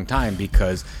a long time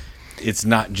because it's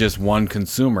not just one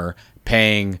consumer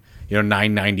paying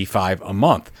 $9.95 a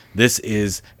month. This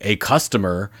is a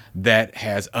customer that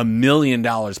has $1 million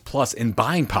plus in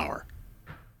buying power.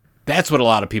 That's what a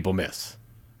lot of people miss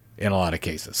in a lot of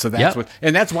cases. So that's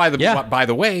that's why by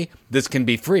the way, this can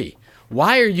be free.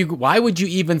 Why would you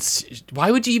even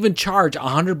charge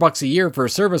 $100 a year for a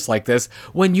service like this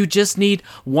when you just need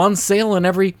one sale in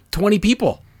every 20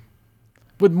 people?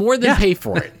 Would more than pay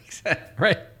for it.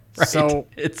 Right. So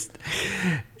it's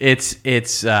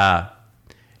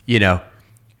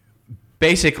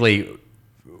basically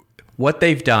what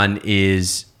they've done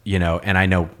is, and I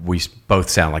know we both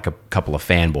sound like a couple of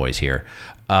fanboys here,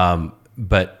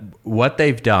 but what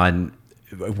they've done,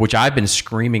 which I've been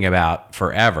screaming about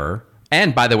forever,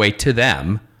 and by the way, to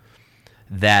them,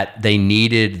 that they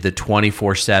needed the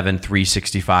 24/7,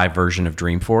 365 version of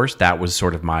Dreamforce. That was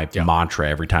sort of my mantra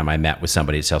every time I met with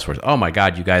somebody at Salesforce. Oh my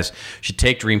God, you guys should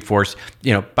take Dreamforce.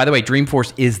 By the way,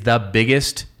 Dreamforce is the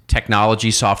biggest technology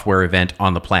software event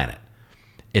on the planet.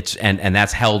 It's and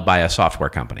that's held by a software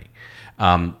company.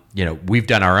 We've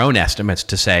done our own estimates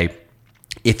to say,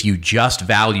 if you just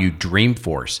value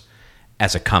Dreamforce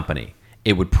as a company,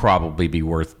 it would probably be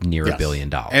worth near $1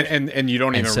 billion. And you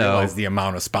don't even realize the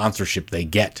amount of sponsorship they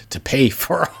get to pay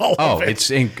for all of it.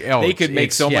 They could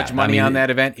make so much money on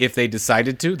that event if they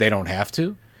decided to. They don't have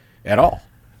to at all.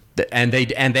 And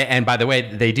by the way,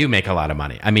 they do make a lot of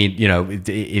money. I mean,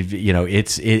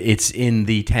 it's in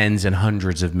the tens and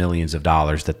hundreds of millions of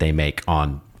dollars that they make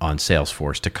on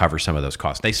Salesforce to cover some of those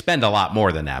costs. They spend a lot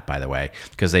more than that, by the way,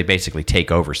 because they basically take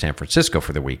over San Francisco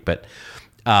for the week. But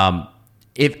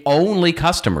if only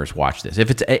customers watch this,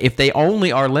 if they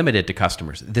only are limited to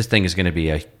customers, this thing is going to be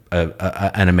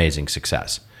an amazing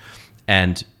success.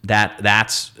 And they've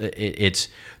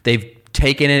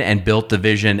taken it and built the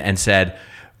vision and said,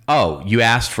 oh, you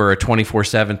asked for a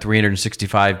 24/7,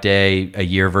 365-day a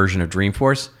year version of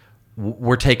Dreamforce.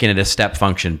 We're taking it a step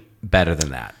function better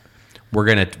than that. We're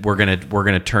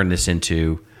gonna turn this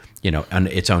into,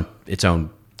 its own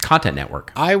content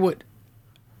network.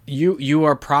 You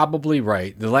are probably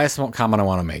right. The last comment I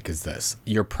want to make is this.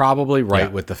 You're probably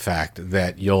right with the fact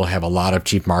that you'll have a lot of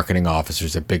chief marketing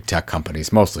officers at big tech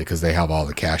companies, mostly because they have all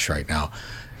the cash right now,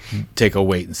 take a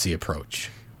wait and see approach.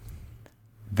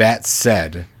 That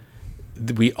said,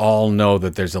 we all know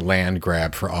that there's a land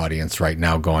grab for audience right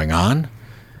now going on.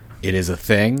 It is a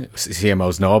thing.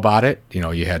 CMOs know about it.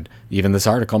 You had even this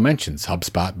article mentions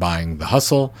HubSpot buying The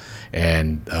Hustle,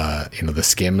 and the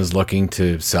Skim is looking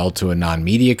to sell to a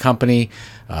non-media company.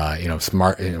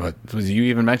 Smart. You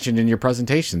even mentioned in your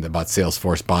presentation about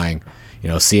Salesforce buying,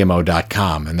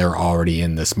 CMO.com, and they're already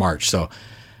in this march. So,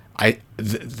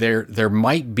 there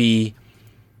might be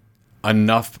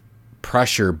enough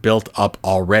pressure built up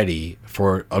already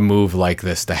for a move like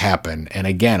this to happen. And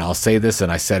again, I'll say this,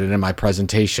 and I said it in my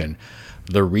presentation,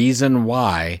 the reason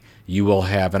why you will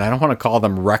have, and I don't want to call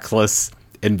them reckless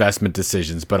investment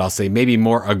decisions, but I'll say maybe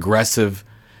more aggressive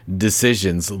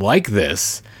decisions like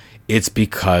this, it's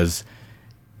because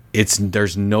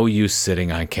there's no use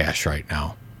sitting on cash right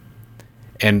now.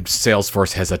 And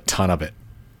Salesforce has a ton of it.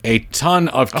 A ton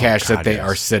of cash that they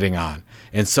are sitting on.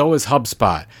 And so is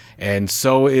HubSpot, and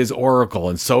so is Oracle,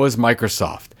 and so is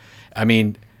Microsoft. I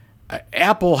mean,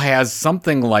 Apple has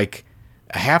something like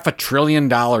 $500 billion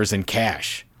in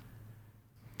cash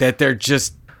that they're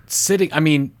just sitting. I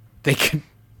mean, they can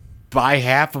buy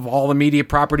half of all the media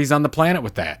properties on the planet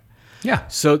with that. Yeah.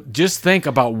 So just think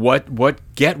about what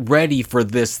get ready for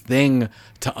this thing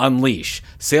to unleash.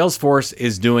 Salesforce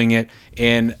is doing it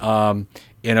in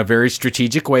a very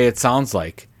strategic way, it sounds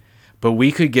like. But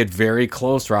we could get very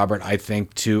close, Robert, I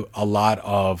think, to a lot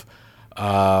of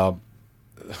kind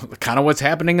of what's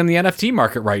happening in the NFT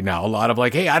market right now. A lot of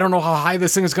like, hey, I don't know how high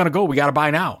this thing is going to go. We got to buy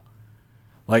now.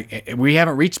 Like, we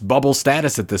haven't reached bubble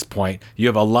status at this point. You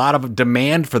have a lot of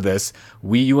demand for this.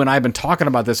 You and I have been talking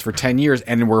about this for 10 years,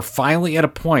 and we're finally at a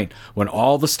point when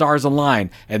all the stars align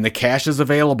and the cash is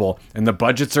available and the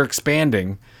budgets are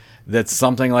expanding, that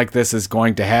something like this is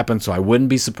going to happen. So I wouldn't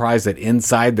be surprised that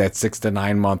inside that 6 to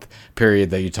 9 month period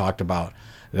that you talked about,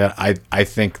 that I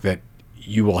think that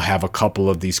you will have a couple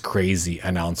of these crazy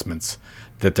announcements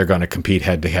that they're going to compete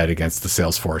head to head against the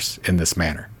Salesforce in this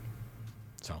manner.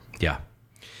 So, yeah.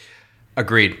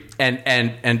 Agreed,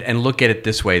 and look at it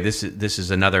this way. This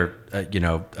is another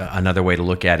another way to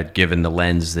look at it, given the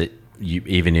lens that you,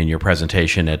 even in your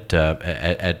presentation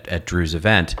at Drew's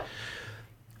event,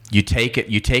 you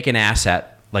take an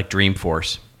asset like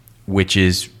Dreamforce, which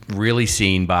is really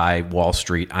seen by Wall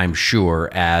Street, I'm sure,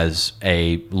 as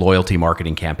a loyalty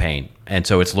marketing campaign, and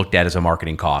so it's looked at as a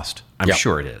marketing cost. I'm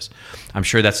sure it is. I'm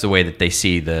sure that's the way that they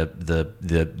see the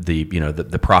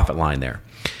profit line there.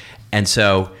 And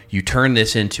so you turn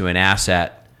this into an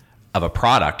asset of a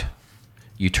product,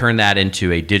 you turn that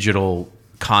into a digital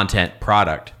content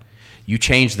product, you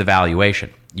change the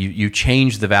valuation. You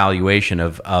change the valuation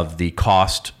of the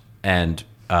cost and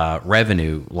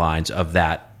revenue lines of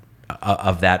that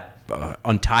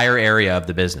entire area of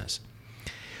the business,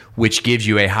 which gives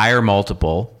you a higher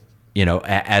multiple,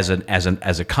 as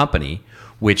a company,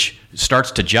 which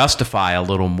starts to justify a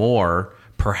little more,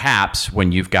 perhaps,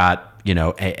 when you've got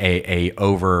a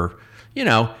over,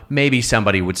 maybe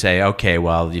somebody would say, okay,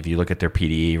 well, if you look at their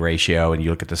PDE ratio and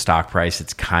you look at the stock price,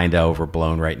 it's kind of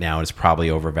overblown right now and it's probably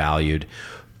overvalued.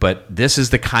 But this is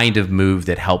the kind of move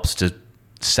that helps to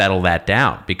settle that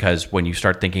down, because when you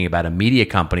start thinking about a media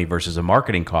company versus a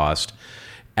marketing cost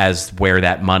as where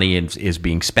that money is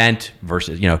being spent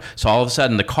versus, so all of a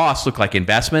sudden the costs look like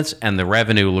investments and the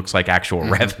revenue looks like actual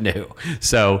revenue.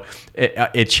 So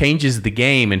it changes the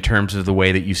game in terms of the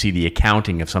way that you see the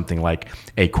accounting of something like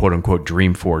a quote unquote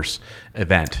Dreamforce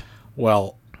event.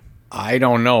 Well, I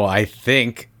don't know. I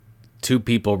think two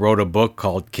people wrote a book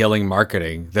called Killing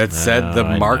Marketing that said the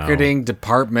marketing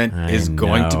department is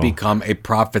going to become a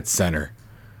profit center.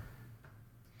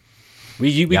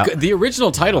 The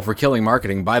original title for Killing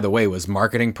Marketing, by the way, was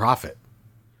Marketing Profit.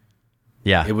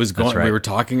 Yeah, it was going. Right. We were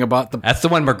talking about That's the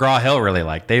one McGraw-Hill really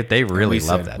liked. They really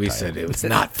loved that. We title. Said it was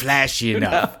not flashy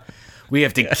enough. We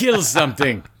have to kill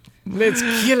something. Let's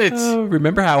kill it.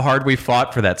 Remember how hard we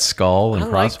fought for that skull and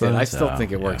crossbones? I still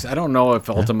think it works. I don't know if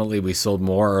ultimately we sold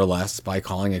more or less by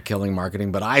calling it Killing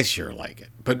Marketing, but I sure like it.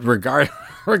 But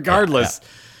regardless,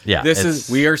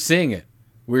 we are seeing it.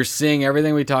 We're seeing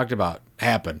everything we talked about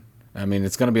happen. I mean,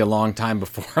 it's going to be a long time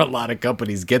before a lot of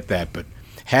companies get that, but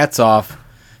hats off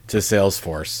to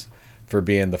Salesforce for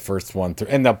being the first one through,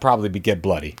 and they'll probably get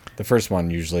bloody. The first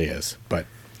one usually is, but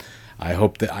I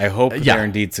hope they're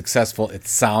indeed successful. It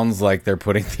sounds like they're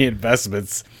putting the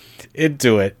investments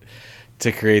into it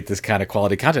to create this kind of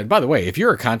quality content. By the way, if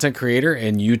you're a content creator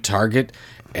and you target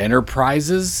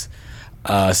enterprises,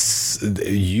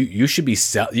 you should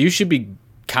be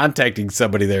contacting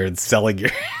somebody there and selling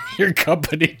your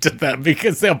company to them,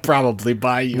 because they'll probably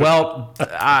buy you. Well,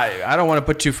 I don't want to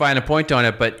put too fine a point on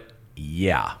it, but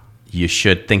yeah, you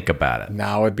should think about it.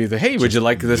 Now would be would you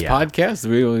like this podcast?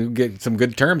 We will get some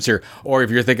good terms here. Or if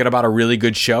you're thinking about a really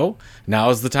good show, now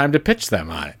is the time to pitch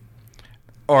them on it.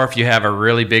 Or if you have a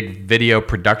really big video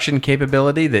production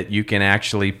capability that you can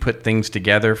actually put things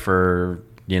together for,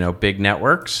 big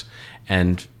networks,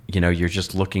 and you're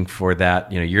just looking for that,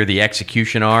 you're the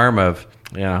execution arm of,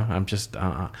 I'm just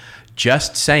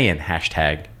saying,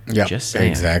 hashtag. Yeah, just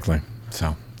saying. Exactly.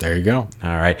 So there you go.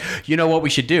 All right. What we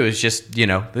should do is just,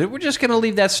 we're just going to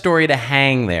leave that story to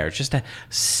hang there, just to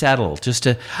settle, just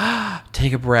to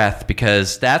take a breath,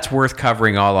 because that's worth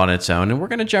covering all on its own. And we're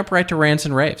going to jump right to rants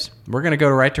and raves. We're going to go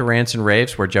right to rants and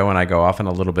raves, where Joe and I go off on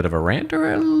a little bit of a rant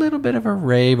or a little bit of a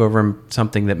rave over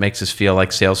something that makes us feel like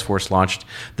Salesforce launched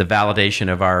the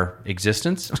validation of our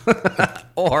existence,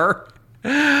 or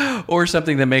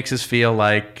something that makes us feel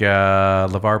like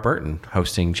LeVar Burton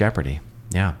hosting Jeopardy.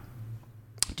 Yeah.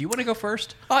 Do you want to go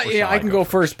first? Yeah, I can go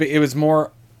first. But it was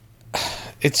more.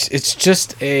 It's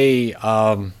just a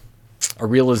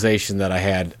realization that I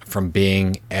had from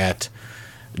being at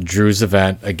Drew's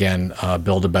event again,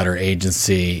 Build a Better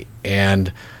Agency,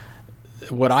 and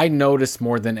what I noticed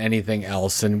more than anything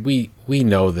else, and we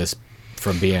know this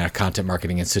from being at Content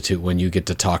Marketing Institute when you get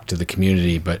to talk to the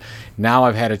community. But now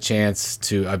I've had a chance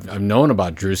to, I've known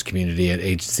about Drew's community at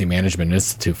Agency Management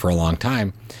Institute for a long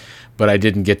time, but I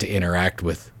didn't get to interact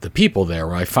with the people there,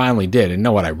 where I finally did. And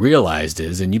know what I realized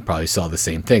is, and you probably saw the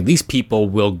same thing, these people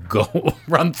will go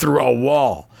run through a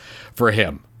wall for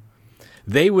him.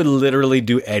 They would literally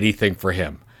do anything for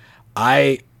him.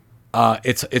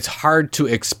 It's hard to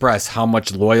express how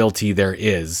much loyalty there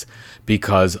is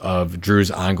because of Drew's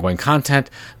ongoing content,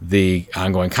 the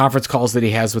ongoing conference calls that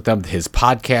he has with them, his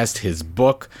podcast, his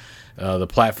book, the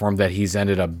platform that he's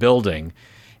ended up building.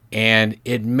 And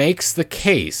it makes the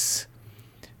case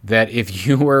that if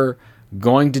you were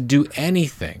going to do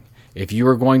anything, if you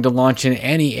were going to launch in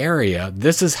any area,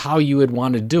 this is how you would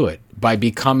want to do it, by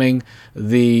becoming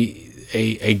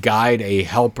a guide, a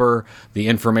helper, the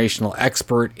informational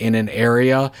expert in an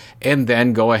area, and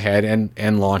then go ahead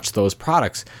and launch those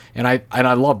products. And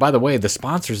I love, by the way, the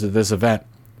sponsors of this event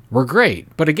were great.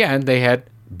 But again, they had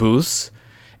booths,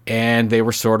 and they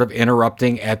were sort of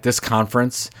interrupting at this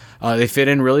conference. They fit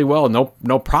in really well.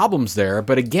 No problems there.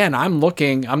 But again, I'm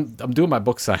doing my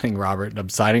book signing, Robert, and I'm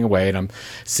signing away, and I'm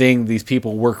seeing these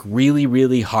people work really,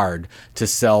 really hard to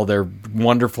sell their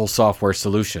wonderful software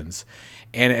solutions.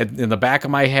 And in the back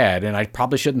of my head, and I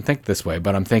probably shouldn't think this way,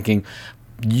 but I'm thinking,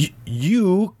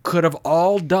 you could have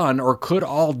all done or could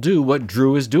all do what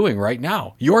Drew is doing right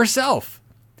now yourself.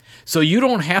 So you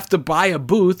don't have to buy a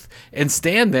booth and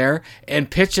stand there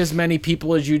and pitch as many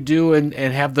people as you do and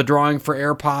have the drawing for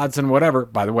AirPods and whatever.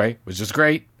 By the way, which is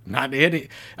great. I'm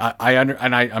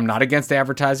not against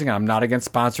advertising. I'm not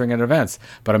against sponsoring at events.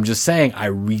 But I'm just saying, I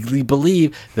really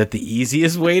believe that the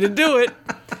easiest way to do it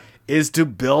is to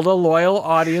build a loyal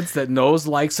audience that knows,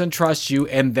 likes, and trusts you,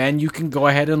 and then you can go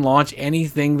ahead and launch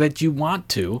anything that you want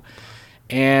to.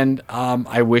 And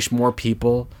I wish more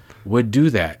people would do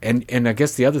that. And I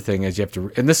guess the other thing is you have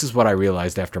to, and this is what I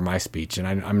realized after my speech, and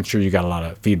I'm sure you got a lot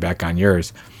of feedback on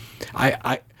yours.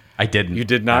 I didn't. You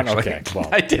did not? Actually. Okay. Well,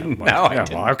 I didn't. Yeah, well, No, I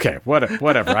didn't. Well, okay.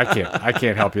 Whatever. I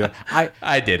can't help you.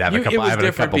 I did have a couple. It was I had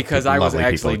different because I was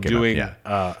actually doing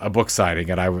a book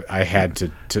signing, and I had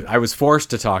to I was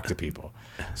forced to talk to people,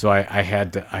 so I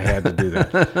had to do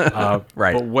that.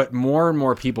 Right. But what more and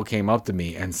more people came up to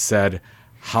me and said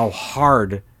how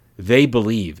hard they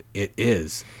believe it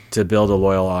is to build a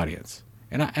loyal audience,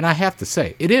 and I have to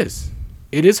say it is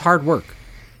hard work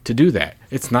to do that.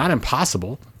 It's not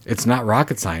impossible. It's not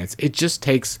rocket science. It just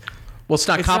takes. Well, it's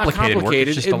not complicated work.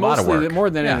 It's just a lot of work.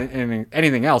 More than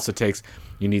anything else,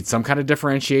 you need some kind of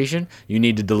differentiation. You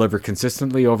need to deliver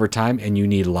consistently over time, and you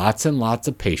need lots and lots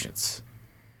of patience.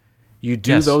 You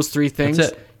do those three things,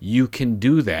 you can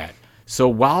do that. So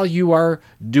while you are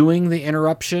doing the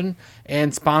interruption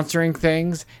and sponsoring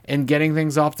things and getting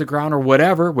things off the ground or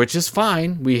whatever, which is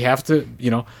fine, we have to,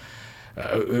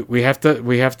 we have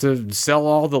to sell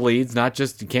all the leads,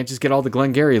 you can't just get all the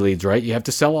Glengarry leads, right? You have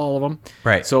to sell all of them.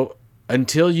 Right. So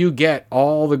until you get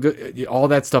all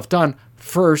that stuff done,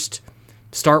 first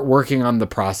start working on the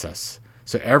process.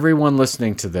 So everyone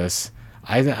listening to this,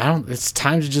 it's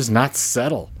time to just not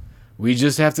settle. We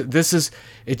just have to,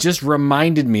 it just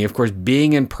reminded me, of course,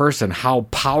 being in person, how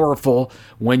powerful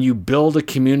when you build a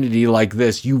community like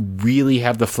this, you really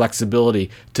have the flexibility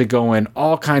to go in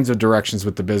all kinds of directions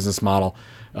with the business model.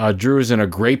 Drew is in a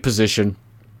great position.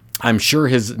 I'm sure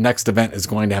his next event is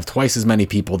going to have twice as many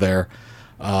people there.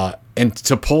 And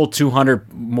to pull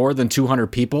more than 200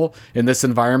 people in this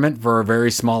environment for a very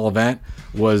small event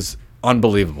was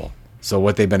unbelievable. So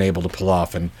what they've been able to pull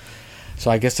off. And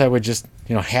so I guess I would just,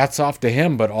 hats off to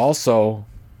him, but also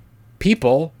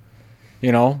people,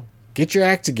 get your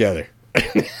act together.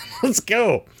 Let's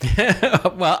go.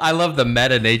 Well, I love the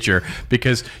meta nature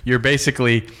because you're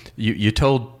basically, you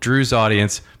told Drew's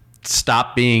audience,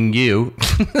 stop being you.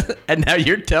 And now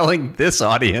you're telling this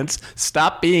audience,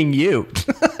 stop being you.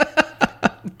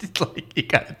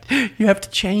 You have to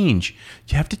change.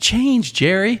 You have to change,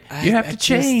 Jerry. You have to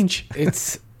change.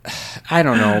 I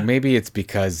don't know. Maybe it's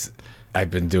because I've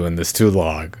been doing this too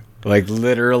long. Like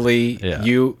literally,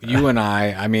 you and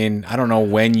I mean, I don't know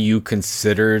when you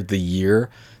consider the year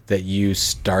that you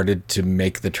started to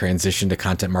make the transition to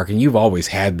content marketing. You've always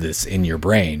had this in your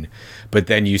brain, but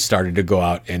then you started to go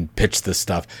out and pitch this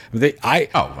stuff. Okay.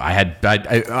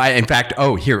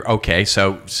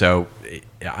 So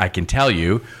I can tell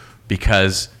you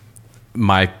because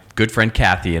my good friend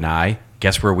Kathy and I,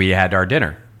 guess where we had our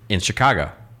dinner? In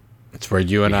Chicago. That's where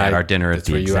you and I had our dinner at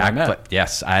the exact place.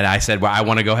 Yes, and I said, "Well, I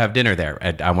want to go have dinner there.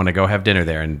 And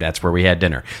that's where we had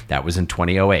dinner. That was in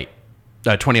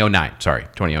 2009. Sorry,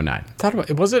 2009.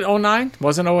 Was it 09?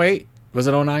 Wasn't 08? Was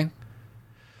it 09?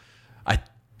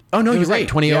 Oh no, It you're was right. 8.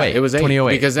 2008. Yeah, it was 8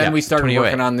 2008. because then Yeah, we started 2008.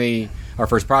 working on our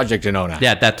first project in 09.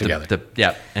 Yeah, that together.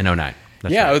 In 09.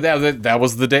 That's Yeah, right. that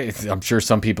was the day. I'm sure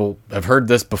some people have heard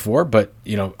this before, but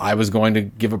I was going to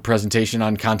give a presentation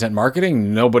on content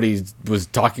marketing. Nobody was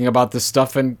talking about this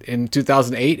stuff in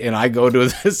 2008, and I go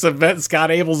to this event, Scott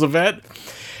Abel's event,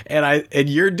 and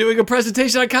you're doing a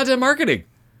presentation on content marketing.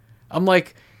 I'm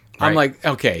like,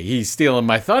 okay, he's stealing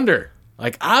my thunder.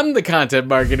 Like, I'm the content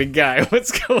marketing guy.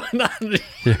 What's going on?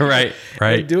 Right.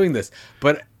 I'm doing this,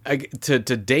 but to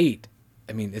date.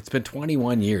 I mean, it's been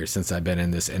 21 years since I've been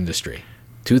in this industry.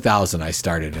 2000, I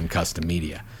started in custom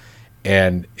media,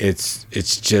 and it's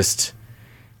just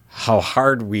how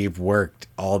hard we've worked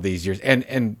all these years.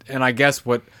 And I guess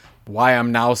why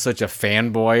I'm now such a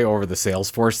fanboy over the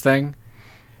Salesforce thing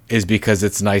is because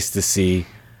it's nice to see.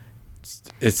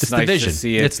 It's nice the vision. to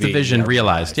see it. It's the vision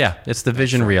realized. Yeah, it's the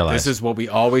vision realized. This is what we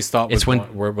always thought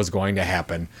was going to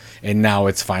happen, and now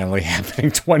it's finally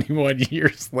happening 21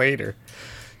 years later.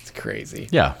 Crazy.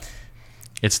 Yeah.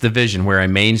 It's the vision where a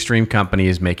mainstream company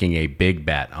is making a big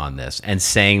bet on this and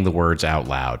saying the words out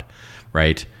loud,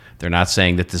 right? They're not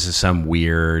saying that this is some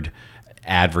weird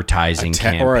advertising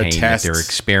campaign that they're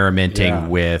experimenting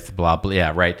with, blah, blah.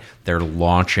 Yeah, right. They're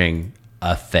launching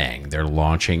a thing. They're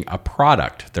launching a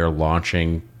product. They're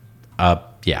launching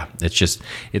it's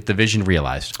the vision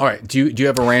realized. All right. Do you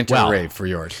have a rant or rave for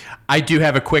yours? I do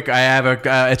have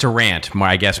it's a rant,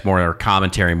 more or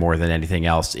commentary more than anything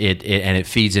else. It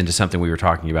feeds into something we were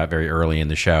talking about very early in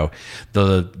the show.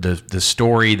 The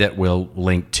story that we'll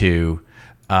link to,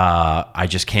 I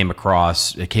just came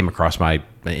across my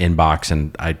inbox,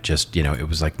 and I just, it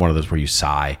was like one of those where you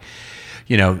sigh.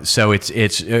 So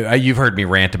it's you've heard me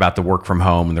rant about the work from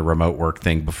home and the remote work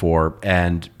thing before.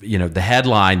 And, the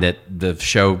headline that the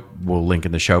show will link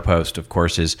in the show post, of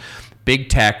course, is Big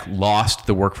Tech lost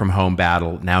the work from home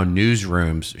battle. Now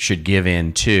newsrooms should give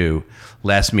in to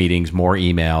less meetings, more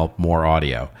email, more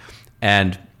audio.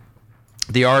 And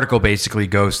the article basically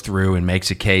goes through and makes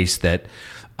a case that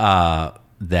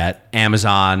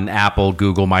Amazon, Apple,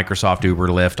 Google, Microsoft, Uber,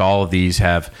 Lyft, all of these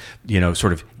have,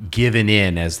 sort of given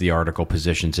in, as the article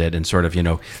positions it, and sort of,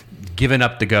 given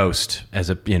up the ghost as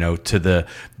to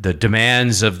the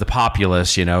demands of the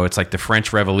populace. It's like the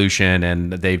French Revolution,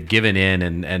 and they've given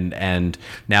in, and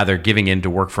now they're giving in to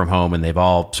work from home, and they've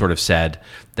all sort of said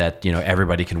that,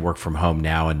 everybody can work from home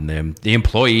now, and the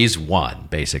employees won,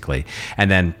 basically.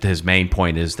 And then his main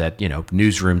point is that,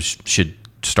 newsrooms should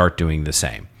start doing the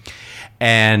same.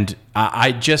 And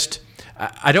I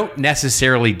don't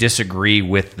necessarily disagree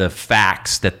with the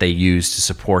facts that they use to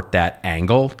support that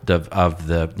angle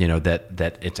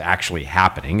that it's actually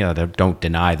happening. I don't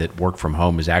deny that work from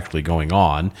home is actually going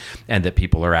on, and that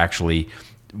people are actually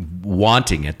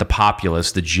wanting it. The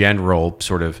populace, the general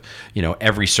sort of,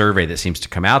 every survey that seems to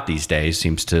come out these days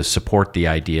seems to support the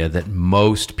idea that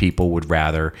most people would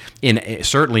rather,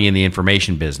 certainly in the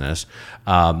information business,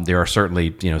 there are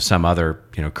certainly, some other,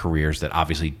 careers that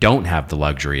obviously don't have the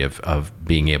luxury of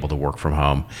being able to work from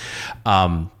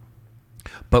home.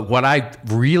 But what I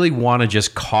really want to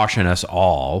just caution us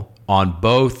all on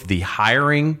both the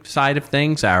hiring side of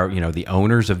things, the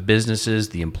owners of businesses,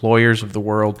 the employers of the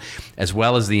world, as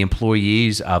well as the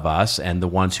employees of us and the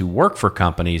ones who work for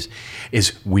companies,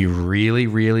 is we really,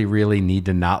 really, really need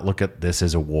to not look at this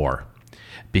as a war,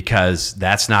 because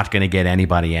that's not going to get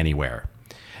anybody anywhere.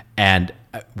 And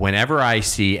whenever I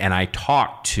see and I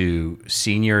talk to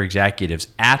senior executives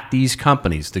at these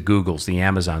companies, the Googles, the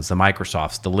Amazons, the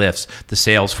Microsofts, the Lyfts, the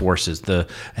Salesforces, the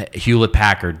Hewlett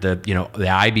Packard, the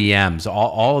IBMs,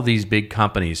 all of these big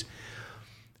companies,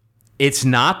 it's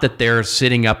not that they're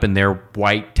sitting up in their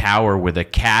white tower with a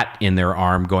cat in their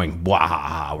arm going,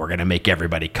 wow, we're going to make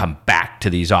everybody come back to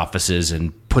these offices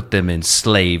and put them in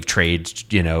slave trades,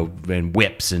 and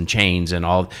whips and chains and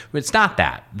all. It's not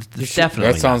that. It's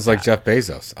definitely that sounds like that. Jeff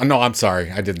Bezos. Oh, no, I'm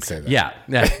sorry. I didn't say that. Yeah,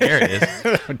 there it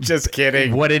is. Just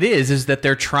kidding. What it is that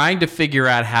they're trying to figure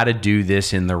out how to do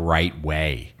this in the right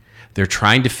way. They're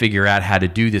trying to figure out how to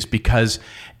do this, because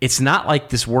it's not like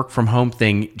this work from home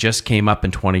thing just came up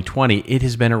in 2020. It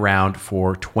has been around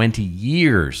for 20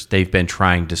 years. They've been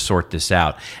trying to sort this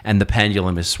out, and the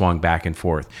pendulum has swung back and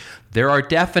forth. There are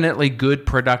definitely good,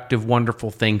 productive, wonderful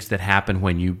things that happen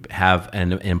when you have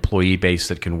an employee base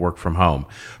that can work from home.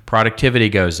 Productivity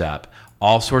goes up.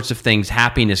 All sorts of things,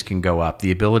 happiness can go up.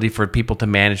 The ability for people to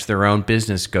manage their own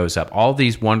business goes up. All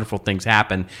these wonderful things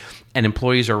happen, and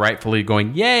employees are rightfully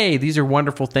going, yay, these are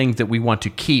wonderful things that we want to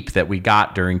keep, that we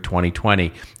got during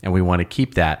 2020, and we want to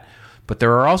keep that. But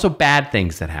there are also bad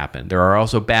things that happen. There are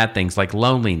also bad things like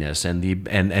loneliness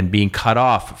and being cut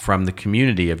off from the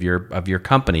community of your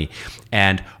company,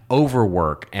 and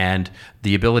overwork and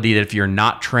the ability that if you're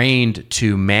not trained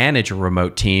to manage a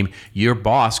remote team, your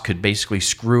boss could basically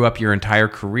screw up your entire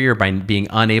career by being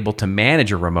unable to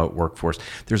manage a remote workforce.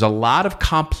 There's a lot of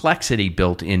complexity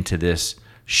built into this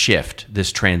shift,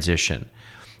 this transition.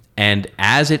 And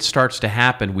as it starts to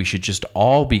happen, we should just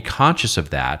all be conscious of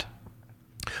that,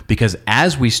 because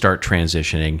as we start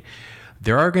transitioning,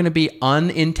 there are going to be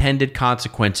unintended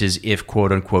consequences if,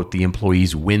 quote unquote, the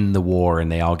employees win the war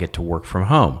and they all get to work from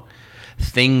home.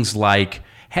 Things like,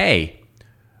 hey,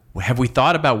 have we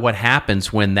thought about what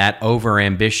happens when that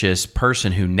overambitious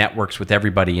person who networks with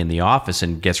everybody in the office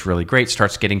and gets really great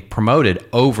starts getting promoted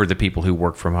over the people who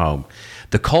work from home?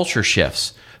 The culture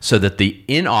shifts so that the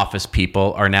in-office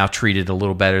people are now treated a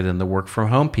little better than the work from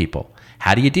home people.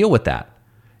 How do you deal with that?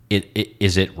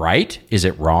 Is it right? Is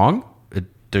it wrong?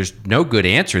 There's no good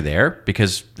answer there,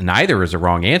 because neither is a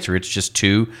wrong answer. It's just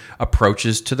two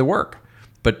approaches to the work.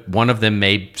 But one of them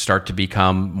may start to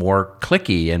become more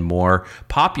cliquey and more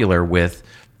popular with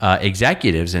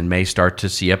executives and may start to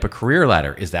see up a career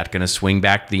ladder. Is that going to swing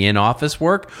back the in-office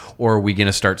work, or are we going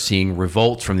to start seeing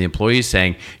revolts from the employees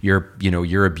saying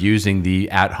you're abusing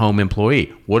the at-home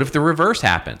employee? What if the reverse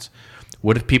happens?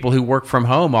 What if people who work from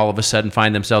home all of a sudden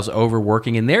find themselves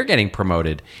overworking and they're getting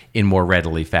promoted in more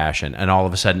readily fashion? And all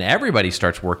of a sudden everybody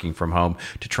starts working from home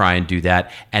to try and do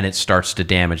that, and it starts to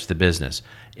damage the business.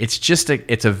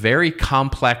 It's a very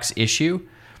complex issue,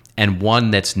 and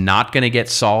one that's not going to get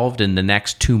solved in the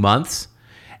next 2 months.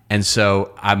 And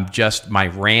so my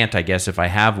rant, I guess, if I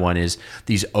have one, is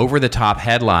these over-the-top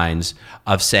headlines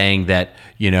of saying that,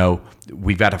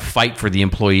 we've got to fight for the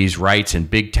employees' rights and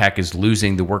big tech is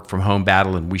losing the work-from-home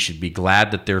battle and we should be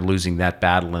glad that they're losing that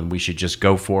battle and we should just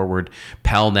go forward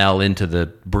pell-mell into the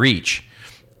breach,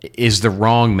 is the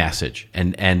wrong message.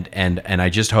 And I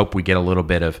just hope we get a little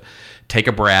bit of take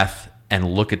a breath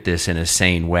and look at this in a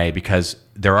sane way, because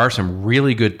there are some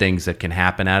really good things that can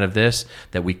happen out of this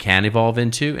that we can evolve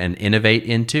into and innovate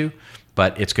into,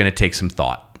 but it's going to take some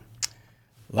thought.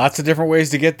 Lots of different ways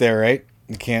to get there, right?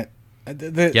 You can't.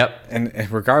 Yep.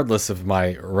 And regardless of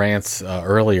my rants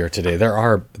earlier today, there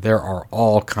are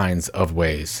all kinds of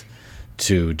ways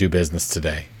to do business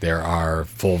today. There are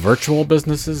full virtual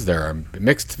businesses, there are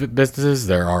mixed businesses,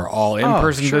 there are all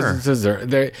in-person businesses,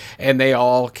 and they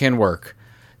all can work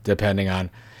depending on.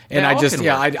 And I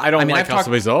don't like how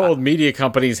somebody says, media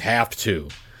companies have to.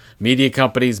 Media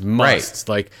companies must.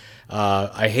 Right.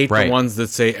 I hate the ones that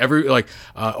say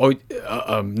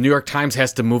New York Times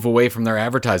has to move away from their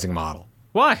advertising model.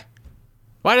 Why?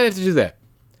 Why do they have to do that?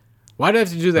 Why do they have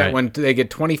to do that when they get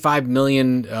 25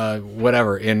 million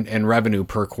in revenue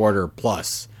per quarter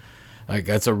plus? Like,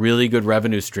 that's a really good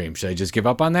revenue stream. Should I just give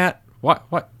up on that?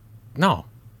 What? No.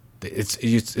 It's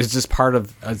just part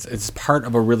of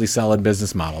a really solid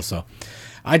business model. So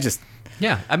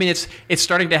yeah, I mean, it's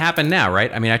starting to happen now,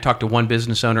 right? I mean, I talked to one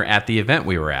business owner at the event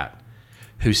we were at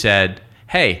who said,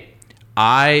 hey,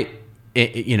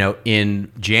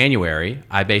 in January,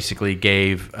 I basically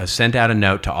sent out a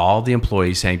note to all the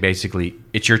employees saying, basically,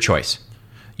 it's your choice.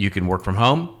 You can work from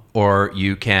home or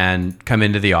you can come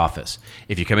into the office.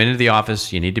 If you come into the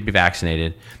office, you need to be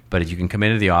vaccinated. But if you can come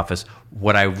into the office,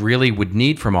 what I really would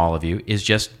need from all of you is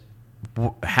just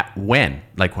when,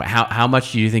 like how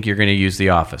much do you think you're going to use the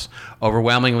office?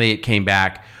 Overwhelmingly, it came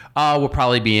back, we'll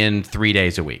probably be in 3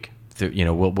 days a week.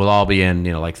 We'll all be in,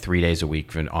 like 3 days a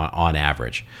week on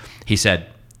average. He said,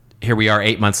 here we are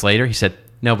 8 months later. He said,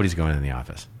 nobody's going in the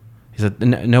office. He said,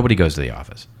 nobody goes to the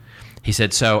office. He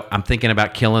said, so I'm thinking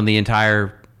about killing the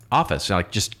entire office.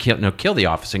 Like, just kill the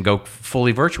office and go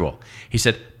fully virtual. He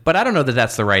said, but I don't know that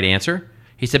that's the right answer.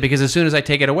 He said, because as soon as I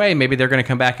take it away, maybe they're going to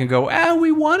come back and go,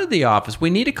 we wanted the office.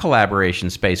 We need a collaboration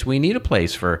space. We need a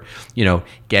place for,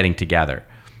 getting together.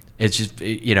 It's just,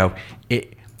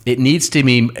 it needs to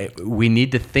be, we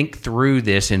need to think through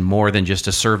this in more than just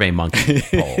a Survey Monkey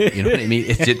poll. You know what I mean?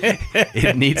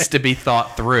 It needs to be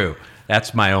thought through.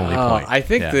 That's my only point. I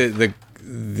think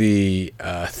the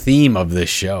theme of this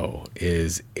show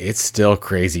is it's still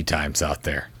crazy times out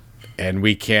there. And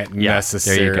we can't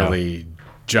necessarily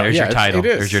jump. There's your title.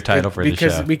 There's your title for the show.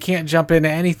 Because we can't jump into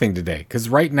anything today. Because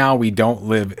right now we don't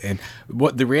live in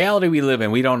the reality we live in.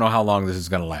 We don't know how long this is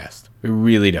going to last. We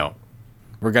really don't.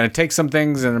 We're going to take some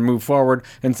things and move forward,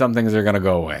 and some things are going to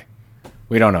go away.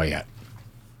 We don't know yet.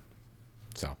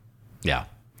 So, yeah.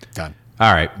 Done.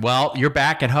 All right. Well, you're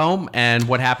back at home, and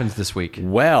what happens this week?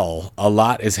 Well, a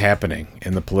lot is happening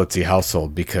in the Polizzi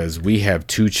household because we have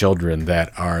 2 children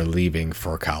that are leaving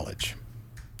for college.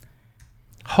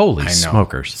 Holy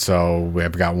smokers. So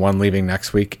we've got one leaving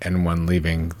next week and one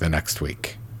leaving the next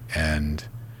week. And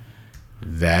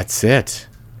that's it.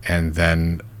 And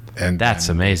then and that's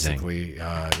amazing. Basically,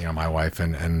 my wife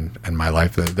and my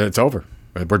life, it's over.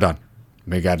 We're done.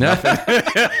 We got nothing.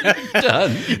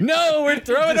 Done. No, we're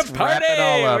throwing a party.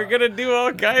 We're gonna do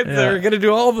all kinds. We're gonna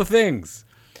do all the things.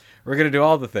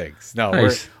 No,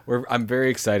 nice. I'm very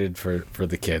excited for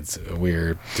the kids.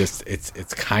 We're just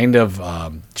it's kind of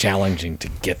challenging to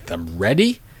get them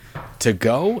ready to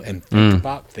go and think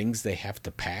about things they have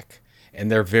to pack, and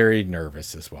they're very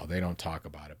nervous as well. They don't talk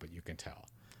about it, but you can tell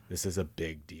this is a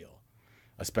big deal,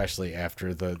 especially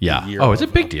after the year. Oh, it's a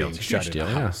big deal. It's a huge huge deal.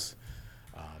 House.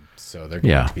 So they're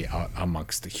going to be out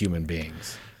amongst the human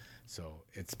beings. So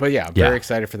I'm very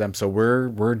excited for them. So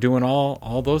we're doing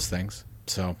all those things.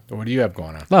 So what do you have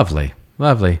going on? Lovely.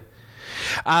 Here's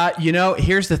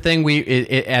the thing.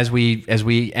 As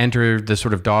we enter the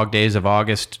sort of dog days of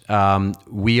August,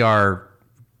 we are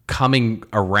coming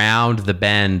around the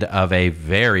bend of a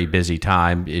very busy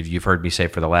time. If you've heard me say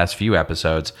for the last few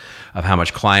episodes of how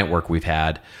much client work we've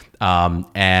had,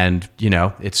 and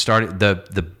it started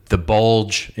the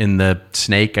bulge in the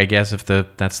snake, I guess, if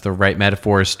that's the right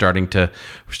metaphor, is we're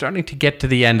starting to get to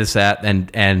the end of that,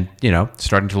 and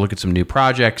starting to look at some new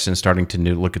projects and starting to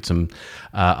look at some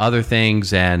other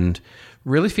things, and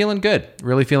really feeling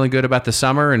good about the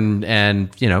summer,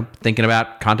 and thinking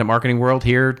about Content Marketing World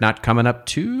here not coming up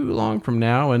too long from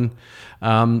now, and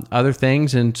other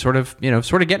things, and sort of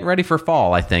getting ready for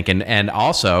fall, I think, and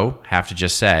also have to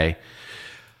just say,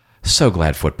 so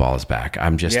glad football is back.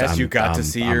 You got to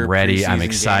see your ready. I'm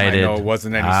excited. Game. I know it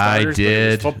wasn't any starters, but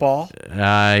it was football.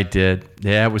 I did.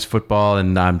 Yeah, it was football,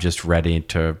 and I'm just ready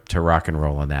to rock and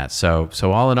roll on that. So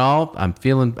all in all, I'm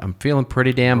feeling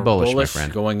pretty damn bullish, my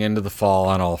friend. Going into the fall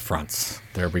on all fronts.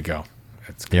 There we go.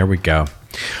 There we go.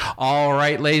 All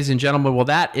right, ladies and gentlemen. Well,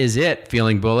 that is it.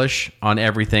 Feeling bullish on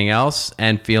everything else,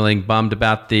 and feeling bummed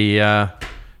about the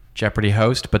Jeopardy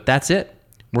host, but that's it.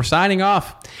 We're signing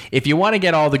off. If you want to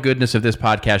get all the goodness of this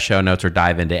podcast show notes or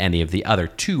dive into any of the other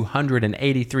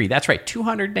 283, that's right,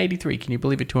 283. Can you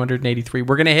believe it? 283.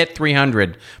 We're going to hit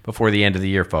 300 before the end of the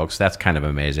year, folks. That's kind of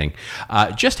amazing.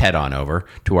 Just head on over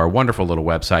to our wonderful little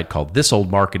website called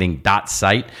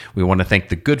thisoldmarketing.site. We want to thank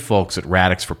the good folks at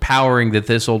Radix for powering the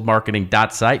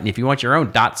thisoldmarketing.site. And if you want your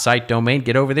own .site domain,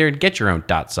 get over there and get your own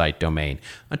 .site domain.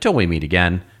 Until we meet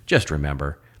again, just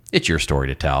remember, it's your story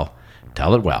to tell.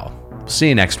 Tell it well. See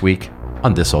you next week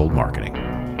on This Old Marketing.